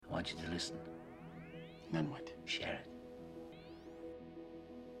want you to listen. Then what? Share it.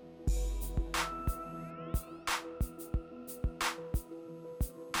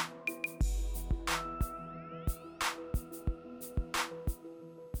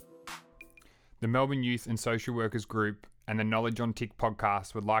 The Melbourne Youth and Social Workers Group and the Knowledge on Tick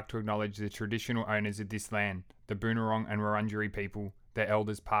podcast would like to acknowledge the traditional owners of this land, the Boonwurrung and Wurundjeri people, their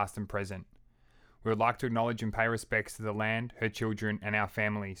elders past and present. We would like to acknowledge and pay respects to the land, her children and our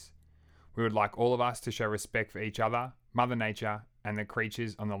families. We would like all of us to show respect for each other, Mother Nature and the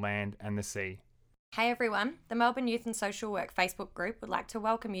creatures on the land and the sea. Hey everyone, the Melbourne Youth and Social Work Facebook group would like to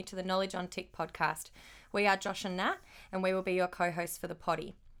welcome you to the Knowledge on Tick podcast. We are Josh and Nat and we will be your co-hosts for the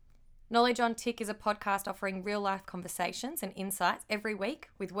potty. Knowledge on Tick is a podcast offering real-life conversations and insights every week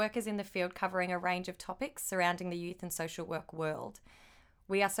with workers in the field covering a range of topics surrounding the youth and social work world.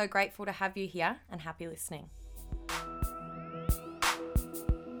 We are so grateful to have you here and happy listening.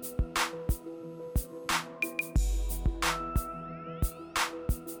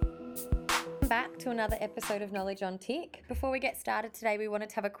 Back to another episode of Knowledge on Tick. Before we get started today, we wanted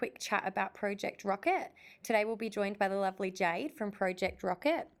to have a quick chat about Project Rocket. Today we'll be joined by the lovely Jade from Project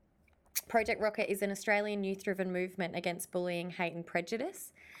Rocket. Project Rocket is an Australian youth-driven movement against bullying, hate and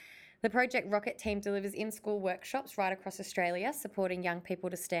prejudice. The Project Rocket team delivers in-school workshops right across Australia, supporting young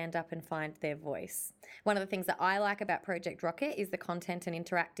people to stand up and find their voice. One of the things that I like about Project Rocket is the content and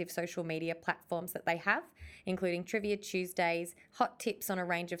interactive social media platforms that they have, including Trivia Tuesdays, hot tips on a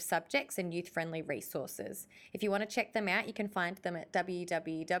range of subjects and youth-friendly resources. If you want to check them out, you can find them at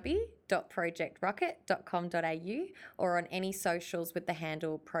www.projectrocket.com.au or on any socials with the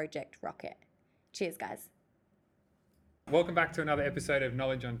handle Project Rocket. Cheers, guys. Welcome back to another episode of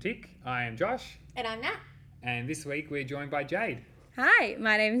Knowledge on Tick. I am Josh. And I'm Nat. And this week we're joined by Jade. Hi,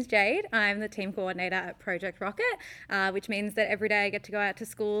 my name is Jade. I'm the team coordinator at Project Rocket, which means that every day I get to go out to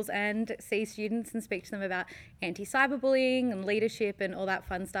schools and see students and speak to them about anti-cyberbullying and leadership and all that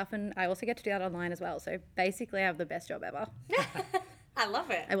fun stuff. And I also get to do that online as well. So basically I have the best job ever. I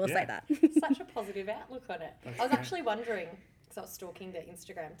love it. I will say that. Such a positive outlook on it. I was actually wondering, because I was stalking the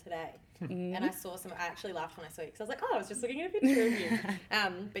Instagram today, and I saw some. I actually laughed when I saw you because I was like, "Oh, I was just looking at a picture of you."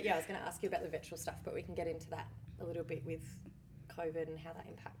 But yeah, I was going to ask you about the virtual stuff, but we can get into that a little bit with COVID and how that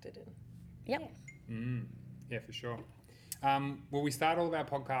impacted. And Yep. Yeah, for sure. Well, we start all of our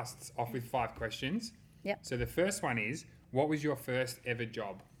podcasts off with 5 questions. Yep. So the first one is, what was your first ever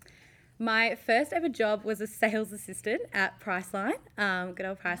job? My first ever job was a sales assistant at Priceline, good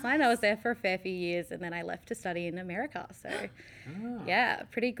old Priceline. I was there for a fair few years and then I left to study in America. So yeah,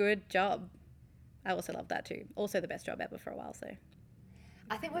 pretty good job. I also love that too. Also the best job ever for a while. So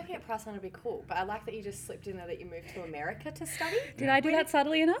I think working at Priceline would be cool, but I like that you just slipped in there that you moved to America to study. did I do that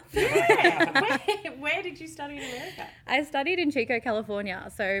subtly enough? Yeah. Where did you study in America? I studied in Chico,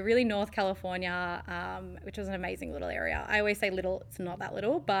 California, so really North California, which was an amazing little area. I always say little, it's not that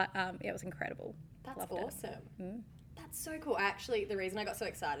little, but yeah, it was incredible. That's Loved awesome. It. That's so cool. Actually, the reason I got so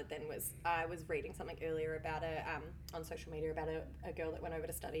excited then was I was reading something earlier about on social media about a girl that went over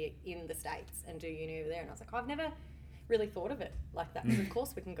to study in the States and do uni over there, and I was like, oh, I've never really thought of it like that, because of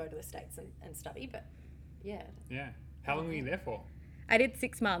course we can go to the States and study, but yeah. How long were you there for? I did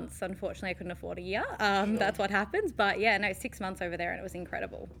 6 months. Unfortunately, I couldn't afford a year. That's what happens. But yeah, no, 6 months over there and it was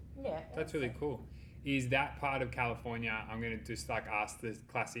incredible. Yeah. That's really cool. Is that part of California, I'm going to just like ask the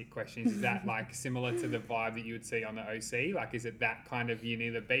classic questions, is that like similar to the vibe that you would see on the OC? Like, is it that kind of, you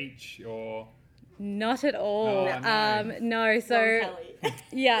near the beach or? Not at all. Oh, no. No, so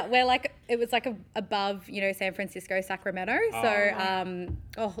yeah, we're like, it was like above, San Francisco, Sacramento.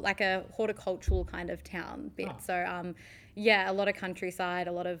 Like a horticultural kind of town bit. So yeah, a lot of countryside,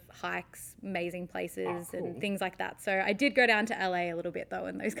 a lot of hikes, amazing places and things like that. So I did go down to LA a little bit though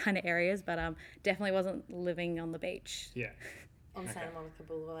in those kind of areas, but definitely wasn't living on the beach. Yeah. On Santa Monica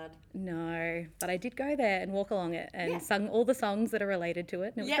Boulevard. No, but I did go there and walk along it and sung all the songs that are related to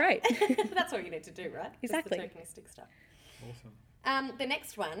it, and it was great. That's all you need to do, right? Exactly. Just the tokenistic stuff. Awesome. The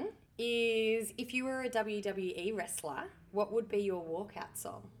next one is, if you were a WWE wrestler, what would be your walkout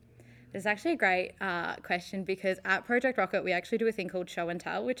song? It's actually a great question, because at Project Rocket, we actually do a thing called Show and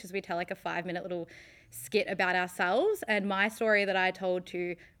Tell, which is we tell like a 5-minute little skit about ourselves. And my story that I told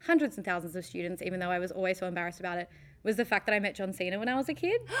to hundreds and thousands of students, even though I was always so embarrassed about it, was the fact that I met John Cena when I was a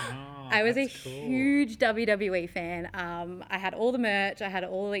kid. I was a huge WWE fan. I had all the merch, I had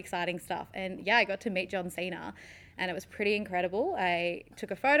all the exciting stuff. And yeah, I got to meet John Cena and it was pretty incredible. I took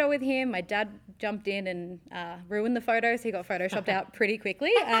a photo with him. My dad jumped in and ruined the photo, so he got photoshopped out pretty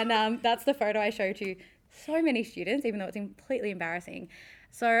quickly. And that's the photo I show to so many students, even though it's completely embarrassing.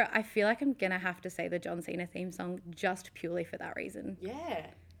 So I feel like I'm going to have to say the John Cena theme song just purely for that reason. Yeah.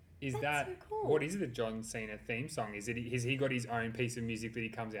 Is That's that so cool. what is the John Cena theme song? Has he got his own piece of music that he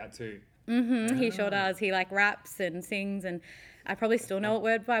comes out to? He sure does. He like raps and sings, and I probably still know it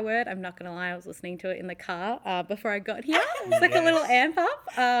word by word. I'm not gonna lie, I was listening to it in the car before I got here. It was like a little amp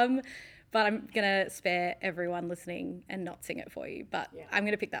up. But I'm gonna spare everyone listening and not sing it for you. But I'm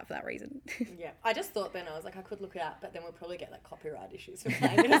gonna pick that for that reason. Yeah, I just thought then, I was like, I could look it up, but then we'll probably get like copyright issues for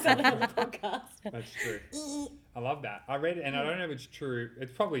playing it or something on the podcast. That's true. I love that. I read it, and I don't know if it's true.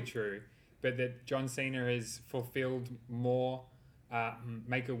 It's probably true, but that John Cena has fulfilled more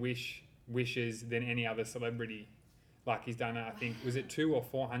Make-A-Wish wishes than any other celebrity. Like he's done, I think, was it 200 or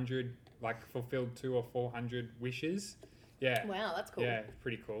 400? Like fulfilled 200 or 400 wishes. Yeah. Wow, that's cool. Yeah,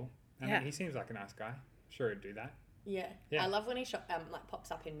 pretty cool. I mean, he seems like a nice guy. Sure, he'd do that. Yeah. Yeah. I love when he like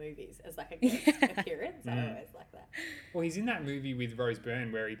pops up in movies as like a guest appearance. I always like that. Well, he's in that movie with Rose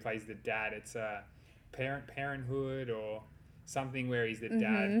Byrne where he plays the dad. It's Parenthood or something where he's the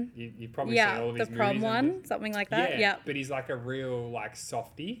dad. You've probably seen all of his the movies. prom one, something like that. Yeah. But he's like a real like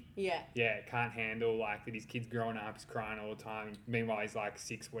softie. Yeah. Yeah, can't handle like that his kid's growing up, he's crying all the time. Meanwhile, he's like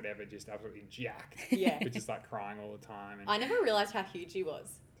 6, whatever, just absolutely jacked. Yeah. But just like crying all the time. And I never realised how huge he was.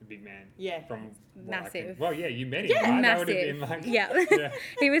 a big man. Yeah. From Massive. Well, yeah, you met him, right? That would have been like... Yeah.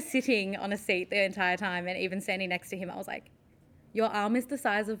 He was sitting on a seat the entire time, and even standing next to him, I was like, your arm is the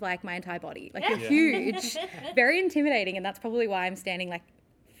size of like my entire body. Like you're huge, very intimidating. And that's probably why I'm standing like,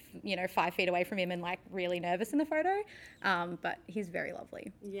 5 feet away from him and like really nervous in the photo. But he's very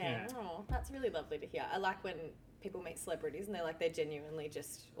lovely. Yeah. Oh, that's really lovely to hear. I like when people meet celebrities and they're genuinely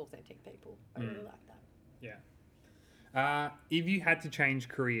just authentic people. I really like that. Yeah. If you had to change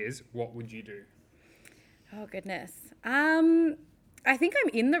careers, what would you do? Oh, goodness. I think I'm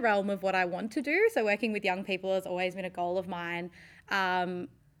in the realm of what I want to do. So working with young people has always been a goal of mine.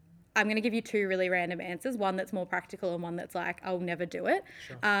 I'm going to give you 2 really random answers, one that's more practical and one that's like, I'll never do it.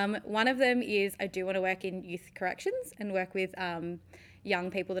 Sure. One of them is I do want to work in youth corrections and work with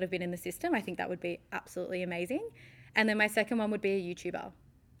young people that have been in the system. I think that would be absolutely amazing. And then my second one would be a YouTuber.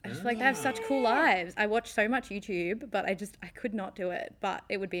 I just feel like they have such cool lives. I watch so much YouTube, but I could not do it. But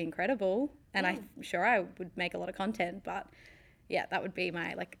it would be incredible. And I'm sure I would make a lot of content. But yeah, that would be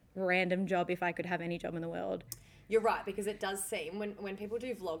my like random job if I could have any job in the world. You're right, because it does seem, when people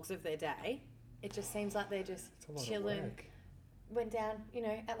do vlogs of their day, it just seems like they're just chilling. Went down,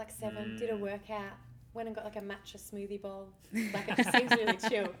 at like 7, did a workout, went and got like a matcha smoothie bowl. Like it just seems really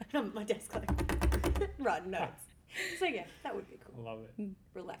chill. I'm at my desk like writing notes. So yeah, that would be cool. I love it.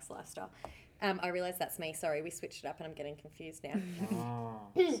 Relaxed lifestyle. I realise that's me. Sorry, we switched it up and I'm getting confused now. Oh,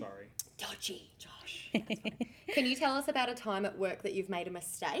 sorry. Dodgy, Josh. That's fine. Can you tell us about a time at work that you've made a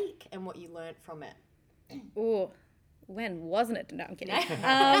mistake and what you learnt from it? Oh, when wasn't it? No, I'm kidding.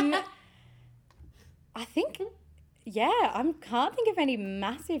 I think, I can't think of any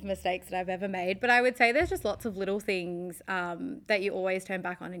massive mistakes that I've ever made, but I would say there's just lots of little things that you always turn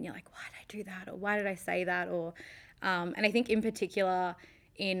back on and you're like, why did I do that? Or why did I say that? Or, and I think in particular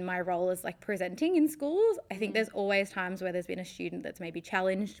in my role as like presenting in schools, I think there's always times where there's been a student that's maybe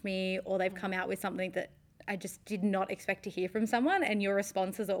challenged me or they've come out with something that I just did not expect to hear from someone, and your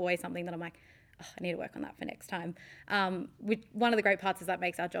responses are always something that I'm like, oh, I need to work on that for next time. One of the great parts is that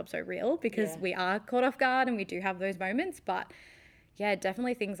makes our job so real because we are caught off guard and we do have those moments. But yeah,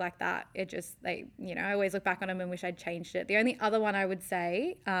 definitely things like that. I always look back on them and wish I'd changed it. The only other one I would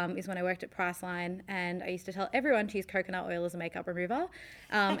say is when I worked at Priceline, and I used to tell everyone to use coconut oil as a makeup remover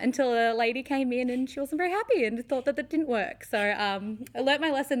until a lady came in and she wasn't very happy and thought that didn't work. So I learnt my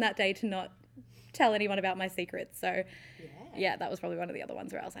lesson that day to not tell anyone about my secrets. So yeah, that was probably one of the other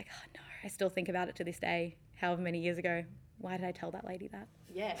ones where I was like, oh no, I still think about it to this day, however many years ago. Why did I tell that lady that?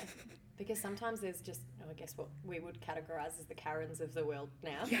 Yeah, because sometimes there's just, I guess what we would categorise as the Karens of the world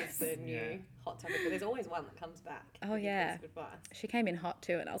now. Yes. It's the new hot topic, but there's always one that comes back. Oh yeah. Advice. She came in hot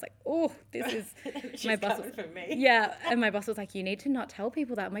too, and I was like, oh, this is my boss was, for me. Yeah, and my boss was like, you need to not tell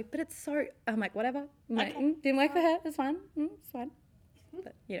people that. I'm like, but it's so, I'm like, whatever. I'm like, didn't work for her, it's fine, it's fine.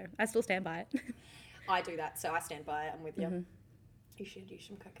 But, I still stand by it. I do that, so I stand by it. I'm with you. Mm-hmm. You should use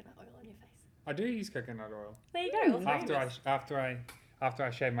some coconut oil on your face. I do use coconut oil. There you go. After I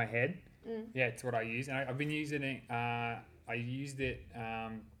shave my head, it's what I use. And I've been using it. I used it. I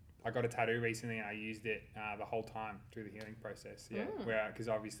got a tattoo recently, and I used it the whole time through the healing process. Yeah, because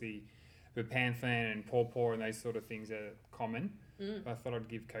obviously the panthen and pawpaw and those sort of things are common. But I thought I'd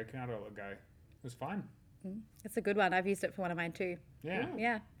give coconut oil a go. It was fun. It's a good one. I've used it for one of mine too. Yeah.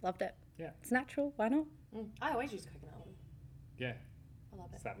 Yeah, loved it. Yeah. It's natural. Why not? I always use coconut oil. Yeah. I love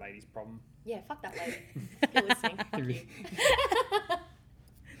it. It's that lady's problem. Yeah, fuck that lady. If you're listening, fuck you.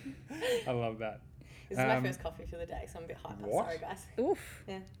 I love that. This is my first coffee for the day, so I'm a bit hyped. What? Sorry, guys. Oof.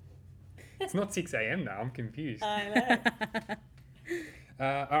 Yeah. It's not 6 a.m. though. I'm confused. I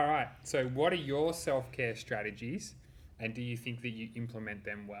know. All right. So, what are your self-care strategies, and do you think that you implement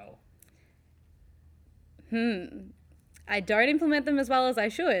them well? I don't implement them as well as I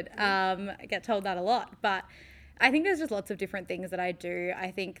should. I get told that a lot, but I think there's just lots of different things that I do.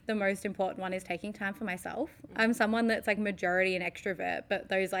 I think the most important one is taking time for myself. I'm someone that's like majority an extrovert, but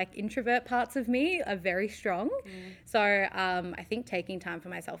those like introvert parts of me are very strong. So I think taking time for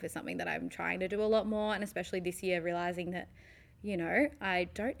myself is something that I'm trying to do a lot more, and especially this year realizing that, you know, I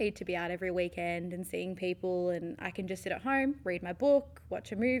don't need to be out every weekend and seeing people, and I can just sit at home, read my book,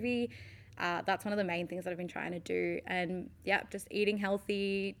 watch a movie. That's one of the main things that I've been trying to do. And yeah, just eating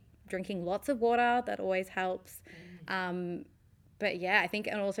healthy, drinking lots of water, that always helps. But yeah, I think,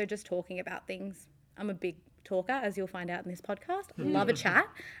 and also just talking about things. I'm a big talker, as you'll find out in this podcast. Love a chat.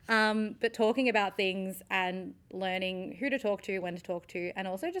 But talking about things and learning who to talk to, when to talk to, and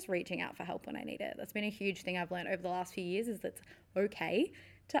also just reaching out for help when I need it. That's been a huge thing I've learned over the last few years, is that it's okay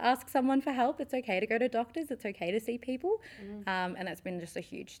to ask someone for help. It's okay to go to doctors. It's okay to see people. And that's been just a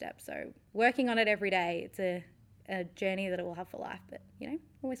huge step. So working on it every day, it's a journey that it will have for life, but, you know,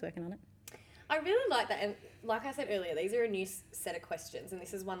 always working on it. I really like that. And like I said earlier, these are a new set of questions. And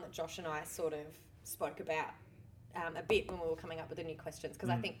this is one that Josh and I sort of spoke about a bit when we were coming up with the new questions. Because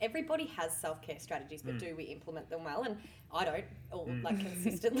I think everybody has self-care strategies, but do we implement them well? And I don't like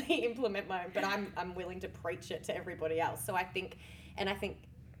consistently implement my own, but I'm willing to preach it to everybody else. So I think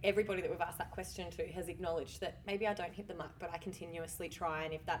everybody that we've asked that question to has acknowledged that maybe I don't hit the mark, but I continuously try,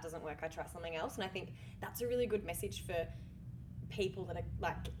 and if that doesn't work, I try something else. And I think that's a really good message for people that are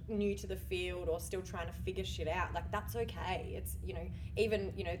like new to the field or still trying to figure shit out. Like, that's okay. It's, you know,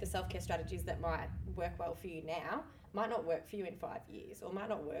 even, you know, the self-care strategies that might work well for you now might not work for you in 5 years, or might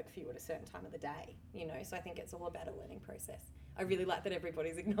not work for you at a certain time of the day, you know. So I think it's all about a learning process. I really like that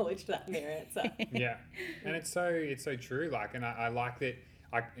everybody's acknowledged that in their answer. Yeah, and it's so true. Like, and I like that.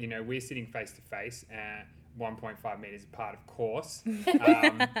 You know, we're sitting face to face, 1.5 meters apart, of course.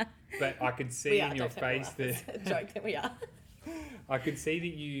 But I could see in your face that it's a joke that we are. I could see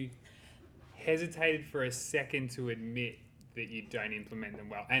that you hesitated for a second to admit that you don't implement them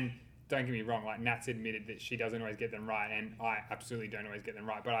well. And don't get me wrong, like Nat's admitted that she doesn't always get them right, and I absolutely don't always get them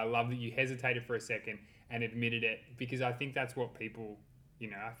right. But I love that you hesitated for a second and admitted it, because I think that's what people, you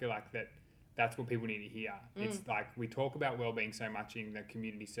know, I feel like that's what people need to hear. It's like, we talk about wellbeing so much in the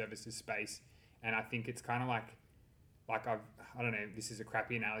community services space, and I think it's kind of like I don't know, this is a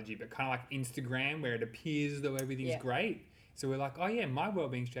crappy analogy, but kind of like Instagram, where it appears as though everything's great. So we're like, oh yeah, my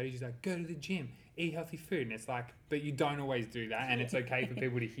wellbeing strategy is like, go to the gym, eat healthy food. And it's like, but you don't always do that. And it's okay for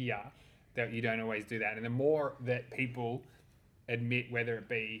people to hear that you don't always do that. And the more that people admit, whether it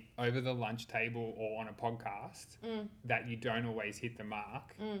be over the lunch table or on a podcast, that you don't always hit the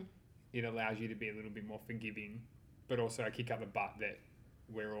mark, it allows you to be a little bit more forgiving, but also kick up the butt that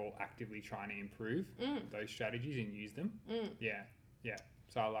we're all actively trying to improve those strategies and use them. Yeah.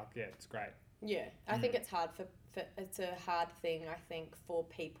 So I like, it's great. Yeah, I think it's hard it's a hard thing, I think, for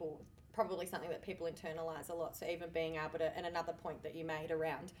people, probably something that people internalise a lot. So even being able to, and another point that you made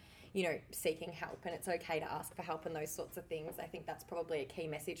around, you know, seeking help, and it's okay to ask for help and those sorts of things. I think that's probably a key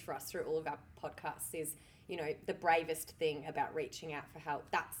message for us through all of our podcasts is, you know, the bravest thing about reaching out for help.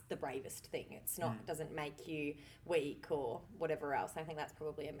 That's the bravest thing. It's not, it doesn't make you weak or whatever else. I think that's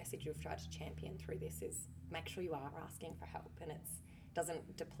probably a message we've tried to champion through this, is make sure you are asking for help, and it's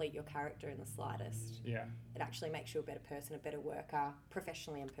doesn't deplete your character in the slightest. Yeah. It actually makes you a better person, a better worker,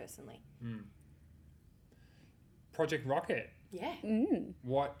 professionally and personally. Project Rocket. Yeah.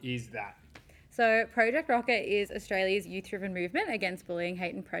 What is that? So Project Rocket is Australia's youth-driven movement against bullying,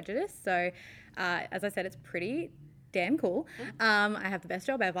 hate and prejudice. So as I said, it's pretty damn cool. I have the best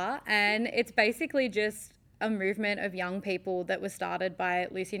job ever. And it's basically just a movement of young people that was started by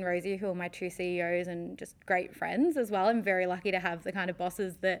Lucy and Rosie, who are my two CEOs and just great friends as well. I'm very lucky to have the kind of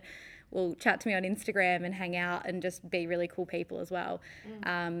bosses that will chat to me on Instagram and hang out and just be really cool people as well.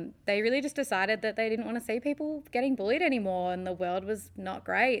 They really just decided that they didn't want to see people getting bullied anymore, and the world was not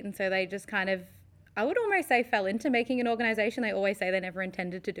great. And so they just kind of, I would almost say, fell into making an organisation. They always say they never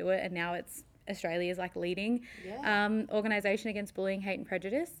intended to do it, and now it's Australia's like leading organisation against bullying, hate and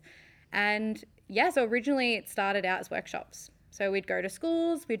prejudice. And yeah, so originally it started out as workshops. So we'd go to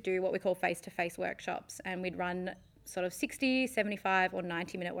schools, we'd do what we call face-to-face workshops, and we'd run sort of 60, 75 or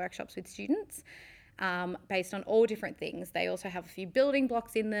 90-minute workshops with students based on all different things. They also have a few building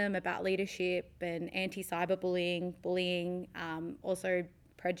blocks in them about leadership and anti-cyberbullying, bullying. Also,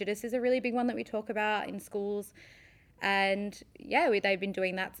 prejudice is a really big one that we talk about in schools. And yeah, they've been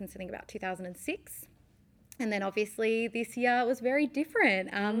doing that since I think about 2006. And then obviously this year was very different.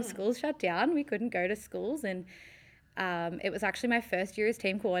 Schools shut down. We couldn't go to schools, and it was actually my first year as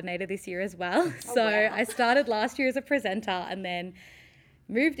team coordinator this year as well. So wow. I started last year as a presenter and then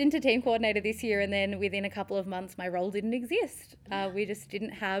moved into team coordinator this year, and then within a couple of months my role didn't exist. We just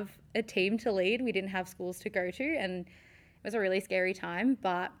didn't have a team to lead. We didn't have schools to go to, and it was a really scary time,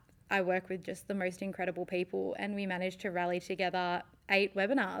 but I work with just the most incredible people, and we managed to rally together 8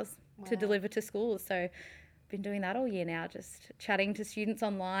 webinars to deliver to schools. So been doing that all year now, just chatting to students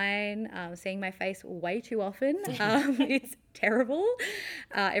online, seeing my face way too often. It's terrible.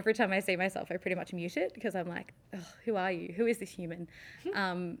 Every time I see myself, I pretty much mute it because I'm like, who are you? Who is this human?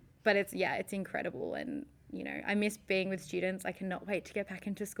 But it's incredible. And, you know, I miss being with students. I cannot wait to get back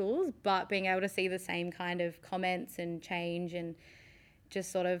into schools, but being able to see the same kind of comments and change, and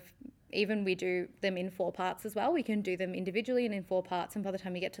just sort of, even we do them in 4 parts as well. We can do them individually and in 4 parts. And by the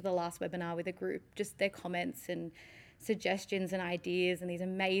time we get to the last webinar with a group, just their comments and suggestions and ideas and these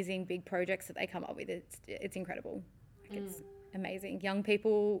amazing big projects that they come up with, it's incredible. It's amazing. Young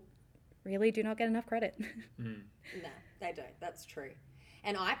people really do not get enough credit. No, they don't. That's true.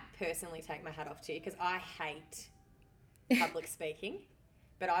 And I personally take my hat off to you because I hate public speaking,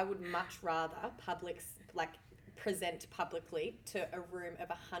 but I would much rather present publicly to a room of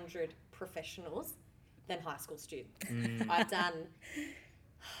 100 professionals than high school students. I've done,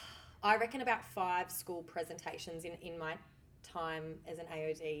 I reckon, about 5 school presentations in my time as an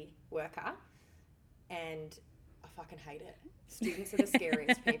AOD worker, and I fucking hate it. Students are the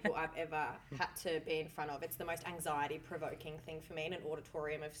scariest people I've ever had to be in front of. It's the most anxiety-provoking thing for me in an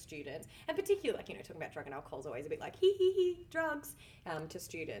auditorium of students, and particularly, like, you know, talking about drug and alcohol is always a bit like, drugs, to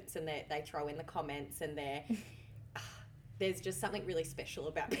students, and they throw in the comments, and there's just something really special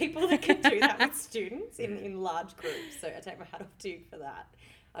about people that can do that with students in large groups. So I take my hat off to you for that.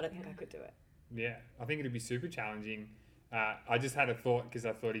 I don't think I could do it. Yeah, I think it'd be super challenging. I just had a thought, because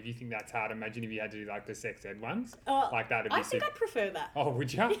I thought, if you think that's hard, imagine if you had to do like the sex ed ones. Like that'd be I think I'd prefer that. Oh,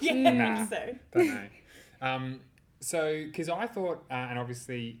 would you? Yeah, Nah, I think so. Don't know. So, because I thought, and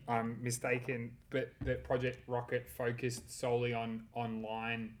obviously I'm mistaken, but that Project Rocket focused solely on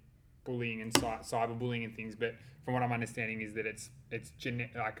online bullying and cyberbullying and things, but from what I'm understanding is that it's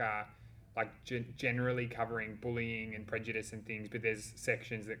generally covering bullying and prejudice and things, but there's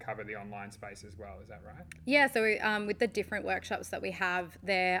sections that cover the online space as well. Is that right? Yeah, so with the different workshops that we have,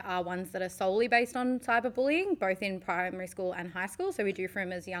 there are ones that are solely based on cyberbullying, both in primary school and high school. So we do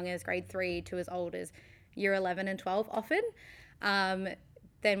from as young as grade 3 to as old as year 11 and 12 often.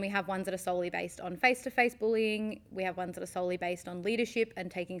 Then we have ones that are solely based on face-to-face bullying. We have ones that are solely based on leadership and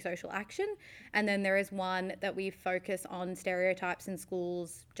taking social action. And then there is one that we focus on stereotypes in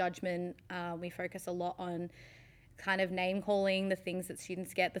schools, judgment. We focus a lot on kind of name-calling, the things that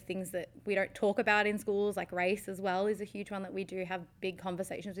students get, the things that we don't talk about in schools, like race as well is a huge one that we do have big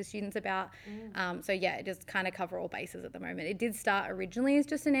conversations with students about. So yeah, it just kind of cover all bases at the moment. It did start originally as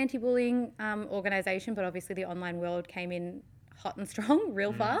just an anti-bullying organisation, but obviously the online world came in hot and strong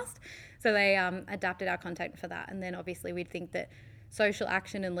real fast. So they adapted our content for that. And then obviously we'd think that social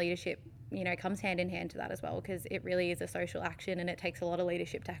action and leadership, you know, comes hand in hand to that as well, because it really is a social action, and it takes a lot of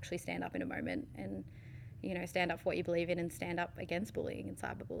leadership to actually stand up in a moment and, you know, stand up for what you believe in and stand up against bullying and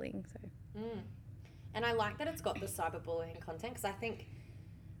cyberbullying. So. And I like that it's got the cyberbullying content, because I think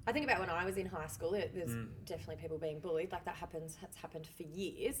about when I was in high school, there's definitely people being bullied. Like, that's happened for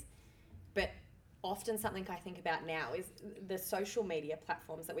years. But often something I think about now is the social media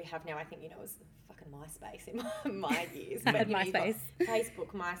platforms that we have now. I think, you know, it was fucking MySpace in my years. But, you know, you've got Facebook,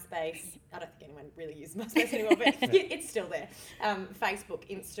 MySpace. I don't think anyone really uses MySpace anymore, but it's still there. Facebook,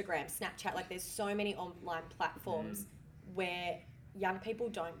 Instagram, Snapchat. Like, there's so many online platforms where young people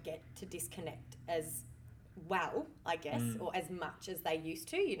don't get to disconnect as well, I guess, or as much as they used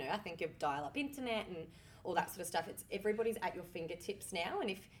to. You know, I think of dial-up internet and all that sort of stuff. It's everybody's at your fingertips now,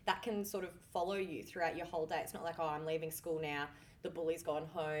 and if that can sort of follow you throughout your whole day, it's not like, oh, I'm leaving school now, the bully's gone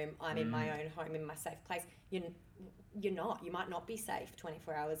home, I'm in my own home, in my safe place. You're not. You might not be safe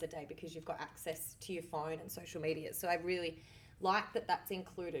 24 hours a day because you've got access to your phone and social media. So I really like that that's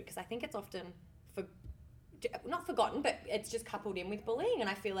included, because I think it's often not forgotten, but it's just coupled in with bullying, and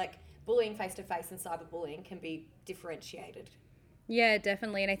I feel like bullying face-to-face and cyberbullying can be differentiated. Yeah,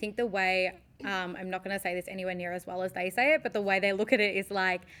 definitely. And I think the way, I'm not going to say this anywhere near as well as they say it, but the way they look at it is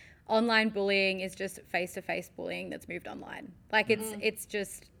like online bullying is just face-to-face bullying that's moved online. Like it's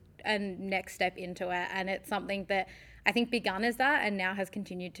just a next step into it. And it's something that I think begun as that and now has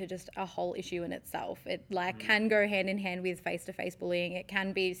continued to just a whole issue in itself. It like can go hand in hand with face-to-face bullying. It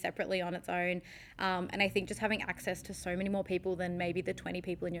can be separately on its own. And I think just having access to so many more people than maybe the 20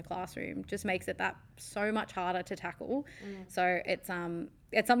 people in your classroom just makes it that so much harder to tackle. So it's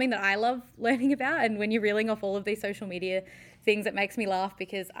something that I love learning about. And when you're reeling off all of these social media things, it makes me laugh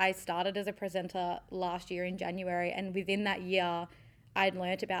because I started as a presenter last year in January, and within that year I'd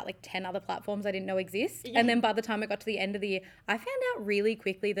learnt about like 10 other platforms I didn't know exist. And then by the time I got to the end of the year, I found out really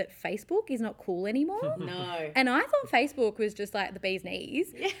quickly that Facebook is not cool anymore. No. And I thought Facebook was just like the bee's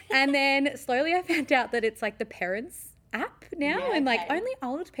knees. And then slowly I found out that it's like the parents app now. Yeah, and like okay. only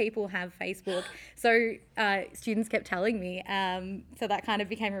old people have Facebook. So students kept telling me. So that kind of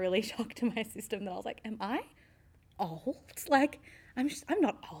became a really shock to my system that I was like, am I old? Like, I'm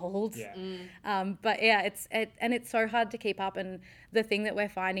not old. Yeah. But yeah, it's so hard to keep up. And the thing that we're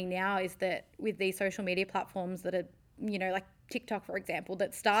finding now is that with these social media platforms that are, you know, like TikTok, for example,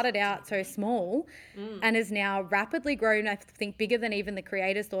 that started out so small and has now rapidly grown, I think bigger than even the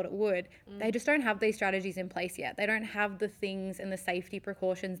creators thought it would. They just don't have these strategies in place yet. They don't have the things and the safety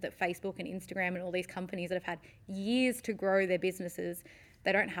precautions that Facebook and Instagram and all these companies that have had years to grow their businesses,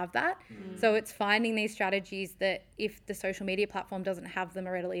 they don't have that. So it's finding these strategies that if the social media platform doesn't have them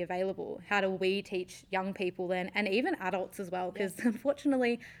readily available, how do we teach young people then, and even adults as well? Because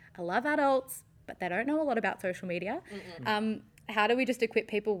unfortunately, I love adults, but they don't know a lot about social media. How do we just equip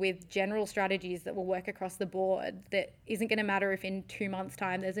people with general strategies that will work across the board that isn't going to matter if in 2 months'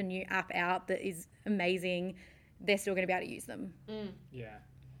 time there's a new app out that is amazing, they're still going to be able to use them. Yeah.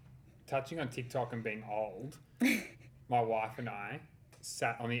 Touching on TikTok and being old, my wife and I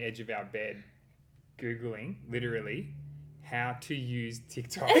sat on the edge of our bed Googling, literally, how to use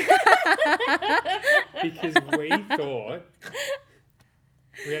TikTok. Because we thought,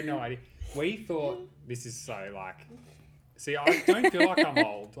 we had no idea. We thought this is so like, see, I don't feel like I'm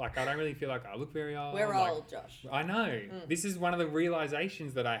old. Like, I don't really feel like I look very old. We're like, old, Josh. I know. This is one of the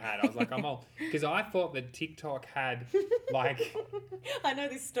realizations that I had. I was like, I'm old. Because I thought that TikTok had, like... I know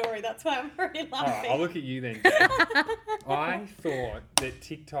this story. That's why I'm very All right, laughing. I'll look at you then, Jay. I thought that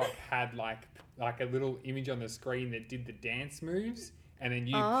TikTok had, like a little image on the screen that did the dance moves, and then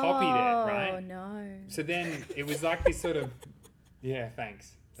you copied it, right? Oh, no. So then it was like this sort of... Yeah,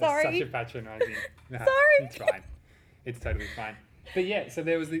 thanks. That's Sorry. such a patronising... No, Sorry. It's fine. It's totally fine. But yeah, so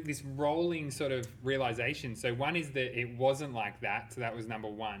there was this rolling sort of realization. So one is that it wasn't like that. So that was number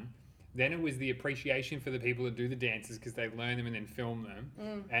one. Then it was the appreciation for the people that do the dances because they learn them and then film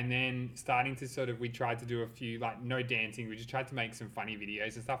them. And then starting to sort of, we tried to do a few, like no dancing. We just tried to make some funny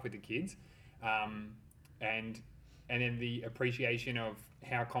videos and stuff with the kids. And then the appreciation of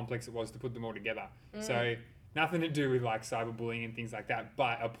how complex it was to put them all together. So nothing to do with like cyberbullying and things like that,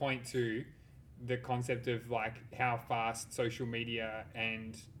 but a point to the concept of like how fast social media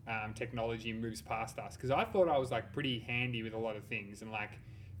and technology moves past us. Because I thought I was like pretty handy with a lot of things and like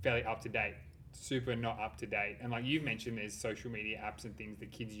fairly up to date, super not up to date. And like you've mentioned, there's social media apps and things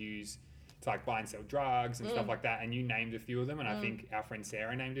that kids use to like buy and sell drugs and stuff like that. And you named a few of them, and I think our friend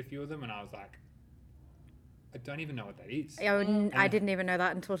Sarah named a few of them, and I was like, I don't even know what that is. I didn't even know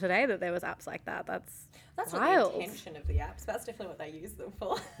that until today, that there was apps like that. That's That's wild. not the intention of the apps. That's definitely what they use them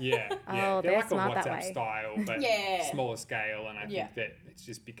for. Yeah, yeah. Oh, they're they're like a smart that WhatsApp way. style, but Yeah. smaller scale, and I Yeah. think that it's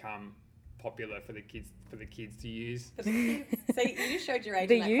just become popular for the kids to use. For the kids. So you showed your age.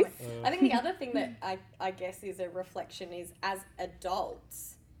 The in that youth? comment. I think the other thing that I guess is a reflection is as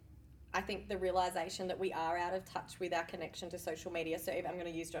adults, I think the realization that we are out of touch with our connection to social media. So I'm going to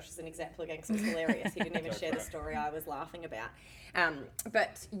use Josh as an example again because it's hilarious. He didn't even Go share for the it. story I was laughing about.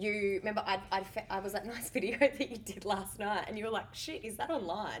 But you remember I was that nice video that you did last night, and you were like, "Shit, is that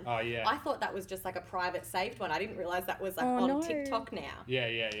online?" Oh, yeah. I thought that was just like a private saved one. I didn't realize that was like Oh, on no. TikTok now. Yeah,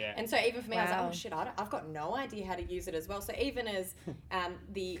 yeah, yeah. And so even for me, I was like, Wow. oh shit, I've got no idea how to use it as well. So even as I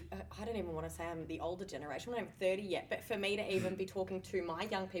don't even want to say I'm the older generation, I'm not even 30 yet, but for me to even be talking to my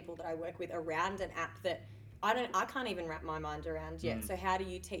young people that I work with around an app that I can't even wrap my mind around yet. So how do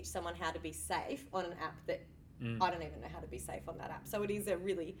you teach someone how to be safe on an app that I don't even know how to be safe on that app? So it is a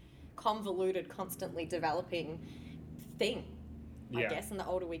really convoluted, constantly developing thing, I Yeah. guess. And the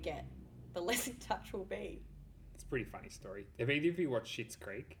older we get, the less in touch we'll be. It's a pretty funny story. Have either of you watched Schitt's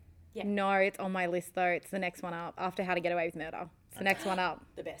Creek? Yeah. No, it's on my list though. It's the next one up after How to Get Away with Murder. It's the next one up.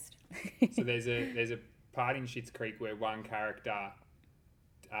 The best. So there's a part in Schitt's Creek where one character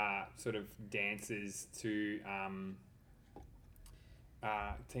sort of dances to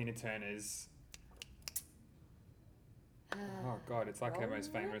Tina Turner's. Oh God, it's like her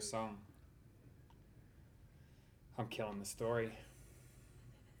most famous song. I'm killing the story.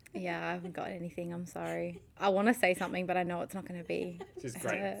 Yeah, I haven't got anything. I'm sorry. I want to say something, but I know it's not going to be. This is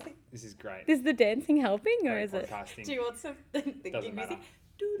great. This is great. Is the dancing helping, or Great is it? podcasting. Do you want some the Doesn't matter. music?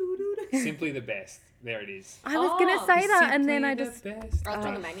 Doo-doo-doo-doo. Simply the best. There it is. I was going to say that, and then I Simply just. the best. I was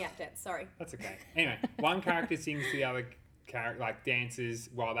doing the maniac dance. Sorry. That's okay. Anyway, one character sings to the other character, like dances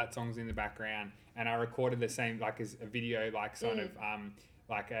while that song's in the background, and I recorded the same, like as a video, like sort of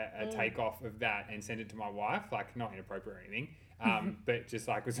like a takeoff of that, and sent it to my wife, like not inappropriate or anything, but just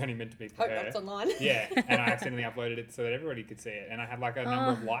like was only meant to be for Hope her. that's online. Yeah, and I accidentally uploaded it so that everybody could see it, and I had like a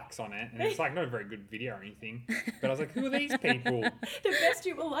number of likes on it, and it's like not a very good video or anything, but I was like, who are these people? The best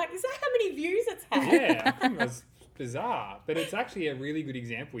you were like, is that how many views it's had? Yeah, I think it was bizarre, but it's actually a really good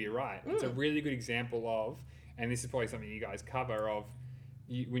example. You're right. It's a really good example of, and this is probably something you guys cover, of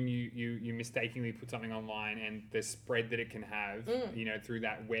when you mistakenly put something online and the spread that it can have, you know, through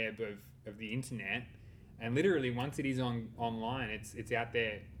that web of the internet, and literally once it is online, it's out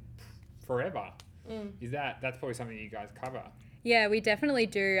there forever. That's probably something you guys cover. Yeah, we definitely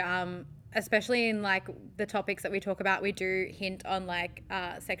do. Especially in like the topics that we talk about, we do hint on like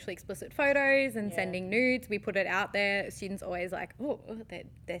sexually explicit photos and sending nudes. We put it out there. Students always like, oh,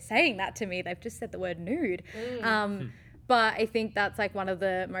 they're saying that to me. They've just said the word nude. But I think that's like one of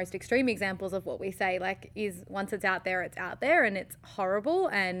the most extreme examples of what we say, like, is once it's out there and it's horrible,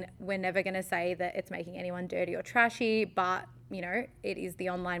 and we're never going to say that it's making anyone dirty or trashy, but you know, it is the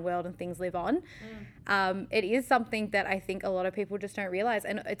online world and things live on. It is something that I think a lot of people just don't realize,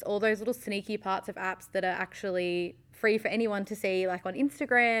 and it's all those little sneaky parts of apps that are actually free for anyone to see. Like on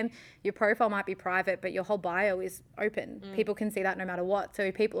Instagram, your profile might be private, but your whole bio is open. People can see that no matter what.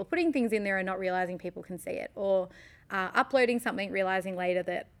 So people are putting things in there and not realizing people can see it, or uploading something, realizing later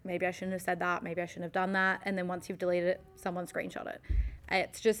that maybe I shouldn't have said that, maybe I shouldn't have done that, and then once you've deleted it, someone screenshot it.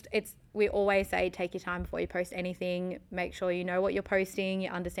 We always say, take your time before you post anything. Make sure you know what you're posting, you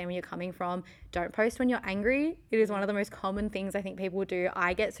understand where you're coming from. Don't post when you're angry. It is one of the most common things I think people do.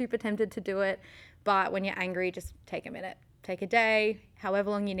 I get super tempted to do it, but when you're angry, just take a minute, take a day, however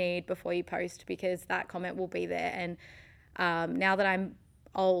long you need before you post, because that comment will be there. And now that I'm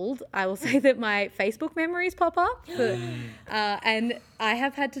old, I will say that my Facebook memories pop up, and I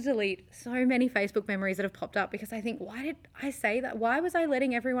have had to delete so many Facebook memories that have popped up because I think, why did I say that? Why was I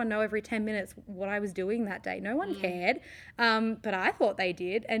letting everyone know every 10 minutes what I was doing that day? No one cared, but I thought they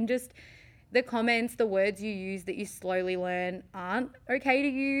did. And just the comments, the words you use that you slowly learn aren't okay to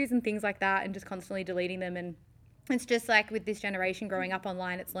use and things like that, and just constantly deleting them. And it's just like with this generation growing up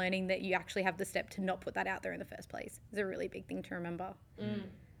online, it's learning that you actually have the step to not put that out there in the first place. It's a really big thing to remember.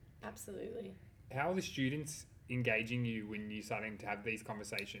 Absolutely. How are the students engaging you when you're starting to have these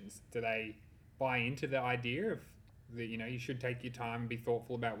conversations? Do they buy into the idea of that, you know, you should take your time and be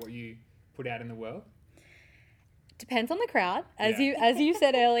thoughtful about what you put out in the world? Depends on the crowd, as you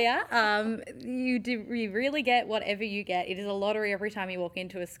said earlier. You really get whatever you get. It is a lottery every time you walk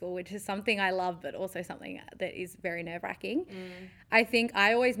into a school, which is something I love, but also something that is very nerve-wracking. I think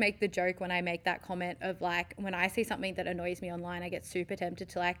I always make the joke when I make that comment of like, when I see something that annoys me online, I get super tempted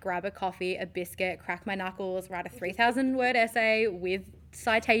to like grab a coffee, a biscuit, crack my knuckles, write a 3,000-word essay with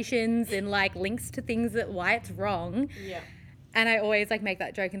citations and like links to things that why it's wrong. Yeah. And I always like make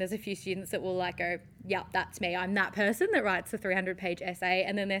that joke, and there's a few students that will like go, yep, that's me. I'm that person that writes a 300-page essay.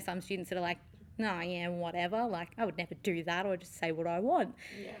 And then there's some students that are like, no, yeah, whatever. Like, I would never do that, or just say what I want.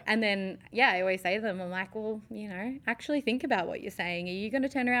 Yeah. And then, I always say to them, I'm like, well, you know, actually think about what you're saying. Are you going to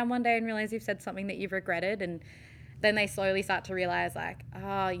turn around one day and realize you've said something that you've regretted? And then they slowly start to realize like,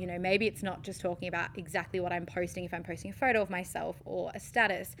 you know, maybe it's not just talking about exactly what I'm posting. If I'm posting a photo of myself or a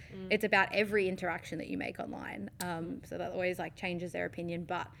status, it's about every interaction that you make online. So that always like changes their opinion.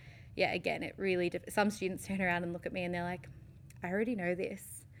 But yeah, again, it really, some students turn around and look at me and they're like, I already know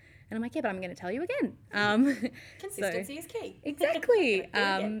this. And I'm like, yeah, but I'm going to tell you again. Consistency is key. Exactly.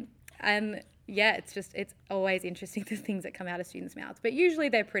 And yeah, it's always interesting, the things that come out of students' mouths, but usually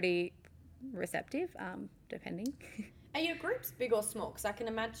they're pretty receptive, depending. Are your groups big or small? Because I can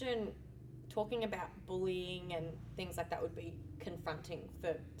imagine talking about bullying and things like that would be confronting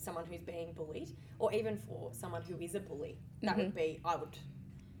for someone who's being bullied, or even for someone who is a bully. That would be, I would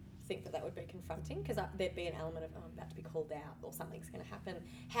think that would be confronting, because there'd be an element of, I'm about to be called out or something's going to happen.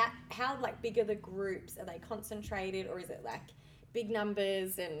 How like big are the groups? Are they concentrated, or is it like big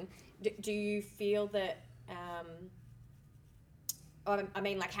numbers? And do you feel that I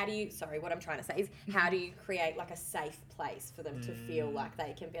mean, like, what I'm trying to say is, how do you create like a safe place for them to feel like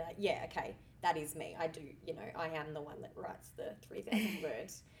they can be like, yeah, okay, that is me. I do, you know, I am the one that writes the 3,000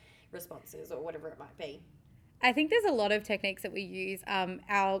 words responses or whatever it might be. I think there's a lot of techniques that we use.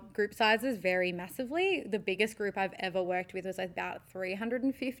 Our group sizes vary massively. The biggest group I've ever worked with was about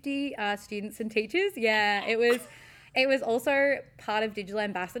 350 students and teachers. Yeah, it was also part of Digital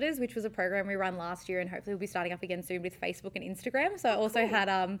Ambassadors, which was a program we run last year, and hopefully we'll be starting up again soon with Facebook and Instagram. So I also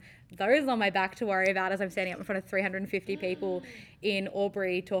had those on my back to worry about as I'm standing up in front of 350 people in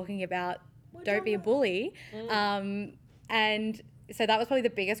Albury talking about don't be a bully. And so that was probably the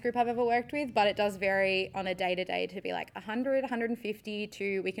biggest group I've ever worked with, but it does vary on a day-to-day to be like 100, 150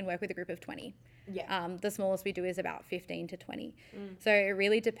 to we can work with a group of 20. Yeah. The smallest we do is about 15 to 20. So it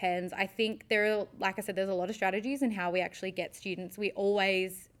really depends. I think like I said, there's a lot of strategies in how we actually get students. We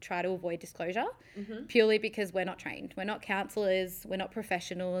always try to avoid disclosure purely because we're not trained. We're not counsellors. We're not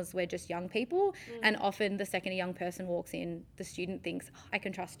professionals. We're just young people. And often the second a young person walks in, the student thinks, I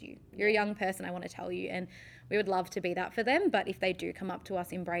can trust you. You're a young person. I want to tell you. And we would love to be that for them. But if they do come up to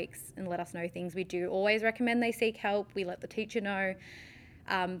us in breaks and let us know things, we do always recommend they seek help. We let the teacher know.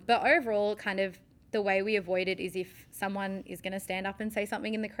 But overall, kind of the way we avoid it is if someone is going to stand up and say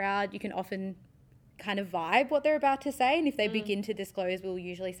something in the crowd, you can often kind of vibe what they're about to say. And if they begin to disclose, we'll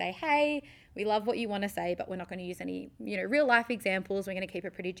usually say, hey, we love what you want to say, but we're not going to use any, real life examples. We're going to keep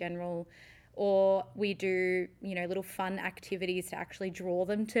it pretty general. Or we do, little fun activities to actually draw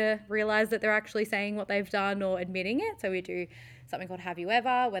them to realize that they're actually saying what they've done or admitting it. So we do something called Have You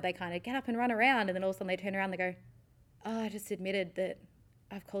Ever, where they kind of get up and run around, and then all of a sudden they turn around and they go, oh, I just admitted that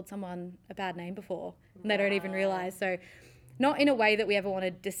I've called someone a bad name before, and they don't even realize. So not in a way that we ever want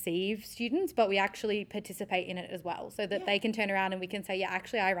to deceive students, but we actually participate in it as well, so that they can turn around and we can say, yeah,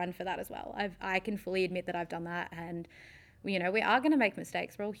 actually I ran for that as well. I can fully admit that I've done that, and we are going to make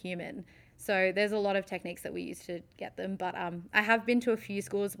mistakes. We're all human. So there's a lot of techniques that we use to get them. But I have been to a few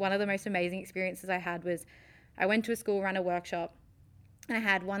schools. One of the most amazing experiences I had was I went to a school, ran a workshop, and I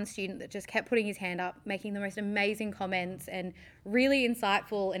had one student that just kept putting his hand up, making the most amazing comments and really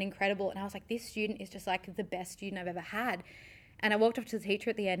insightful and incredible. And I was like, this student is just like the best student I've ever had. And I walked up to the teacher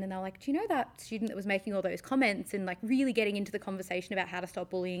at the end and they were like, do you know that student that was making all those comments and like really getting into the conversation about how to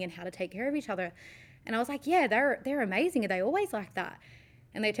stop bullying and how to take care of each other? And I was like, yeah, they're amazing. Are they always like that?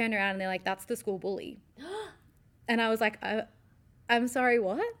 And they turned around and they're like, that's the school bully. And I was like, I'm sorry,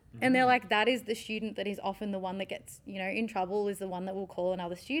 what? And they're like, that is the student that is often the one that gets, in trouble, is the one that will call on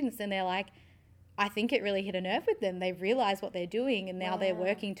other students. And they're like, I think it really hit a nerve with them. They've realized what they're doing and now they're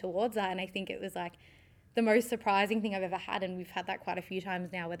working towards that. And I think it was like the most surprising thing I've ever had. And we've had that quite a few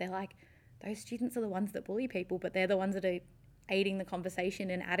times now where they're like, those students are the ones that bully people, but they're the ones that are aiding the conversation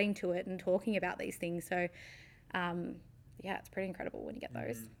and adding to it and talking about these things. So, it's pretty incredible when you get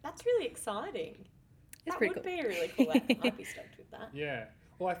those. That's really exciting. It's that pretty would cool. be a really cool outcome. I'd be stoked with that. Yeah.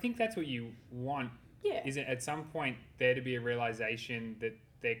 Well, I think that's what you want. Yeah. Isn't at some point there to be a realization that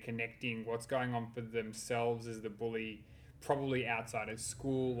they're connecting what's going on for themselves as the bully, probably outside of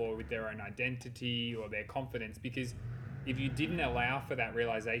school or with their own identity or their confidence. Because if you didn't allow for that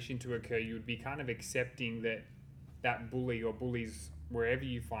realization to occur, you would be kind of accepting that bully or bullies, wherever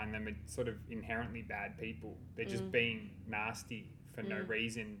you find them, are sort of inherently bad people. They're just being nasty for no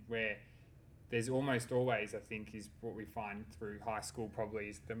reason, where there's almost always, I think, is what we find through high school probably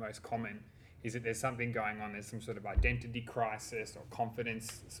is the most common, is that there's something going on. There's some sort of identity crisis or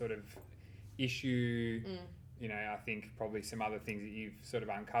confidence sort of issue. I think probably some other things that you've sort of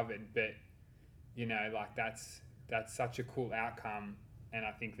uncovered. But, like that's such a cool outcome. And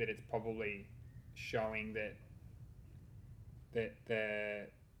I think that it's probably showing that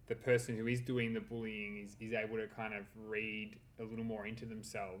the person who is doing the bullying is able to kind of read a little more into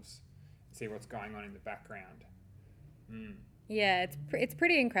themselves, see what's going on in the background. Yeah, it's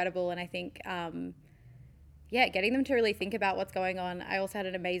pretty incredible. And I think, getting them to really think about what's going on. I also had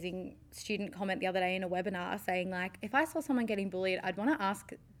an amazing student comment the other day in a webinar saying, like, if I saw someone getting bullied, I'd want to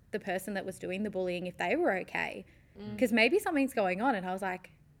ask the person that was doing the bullying if they were okay, because maybe something's going on. And I was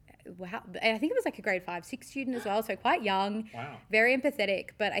like, wow. And I think it was like a grade 5-6 student as well, so quite young. Wow. Very empathetic.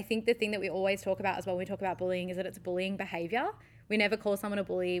 But I think the thing that we always talk about as well when we talk about bullying is that it's bullying behaviour. We never call someone a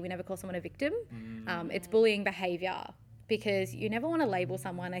bully. We never call someone a victim. It's bullying behaviour, because you never want to label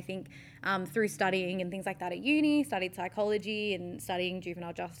someone. I think through studying and things like that at uni, studied psychology and studying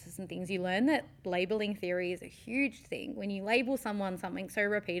juvenile justice and things, you learn that labelling theory is a huge thing. When you label someone something so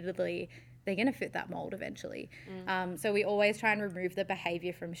repeatedly, they're going to fit that mold eventually. So we always try and remove the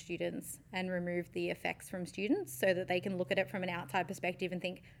behaviour from students and remove the effects from students so that they can look at it from an outside perspective and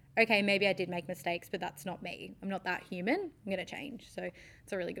think, okay, maybe I did make mistakes, but that's not me. I'm not that human. I'm going to change. So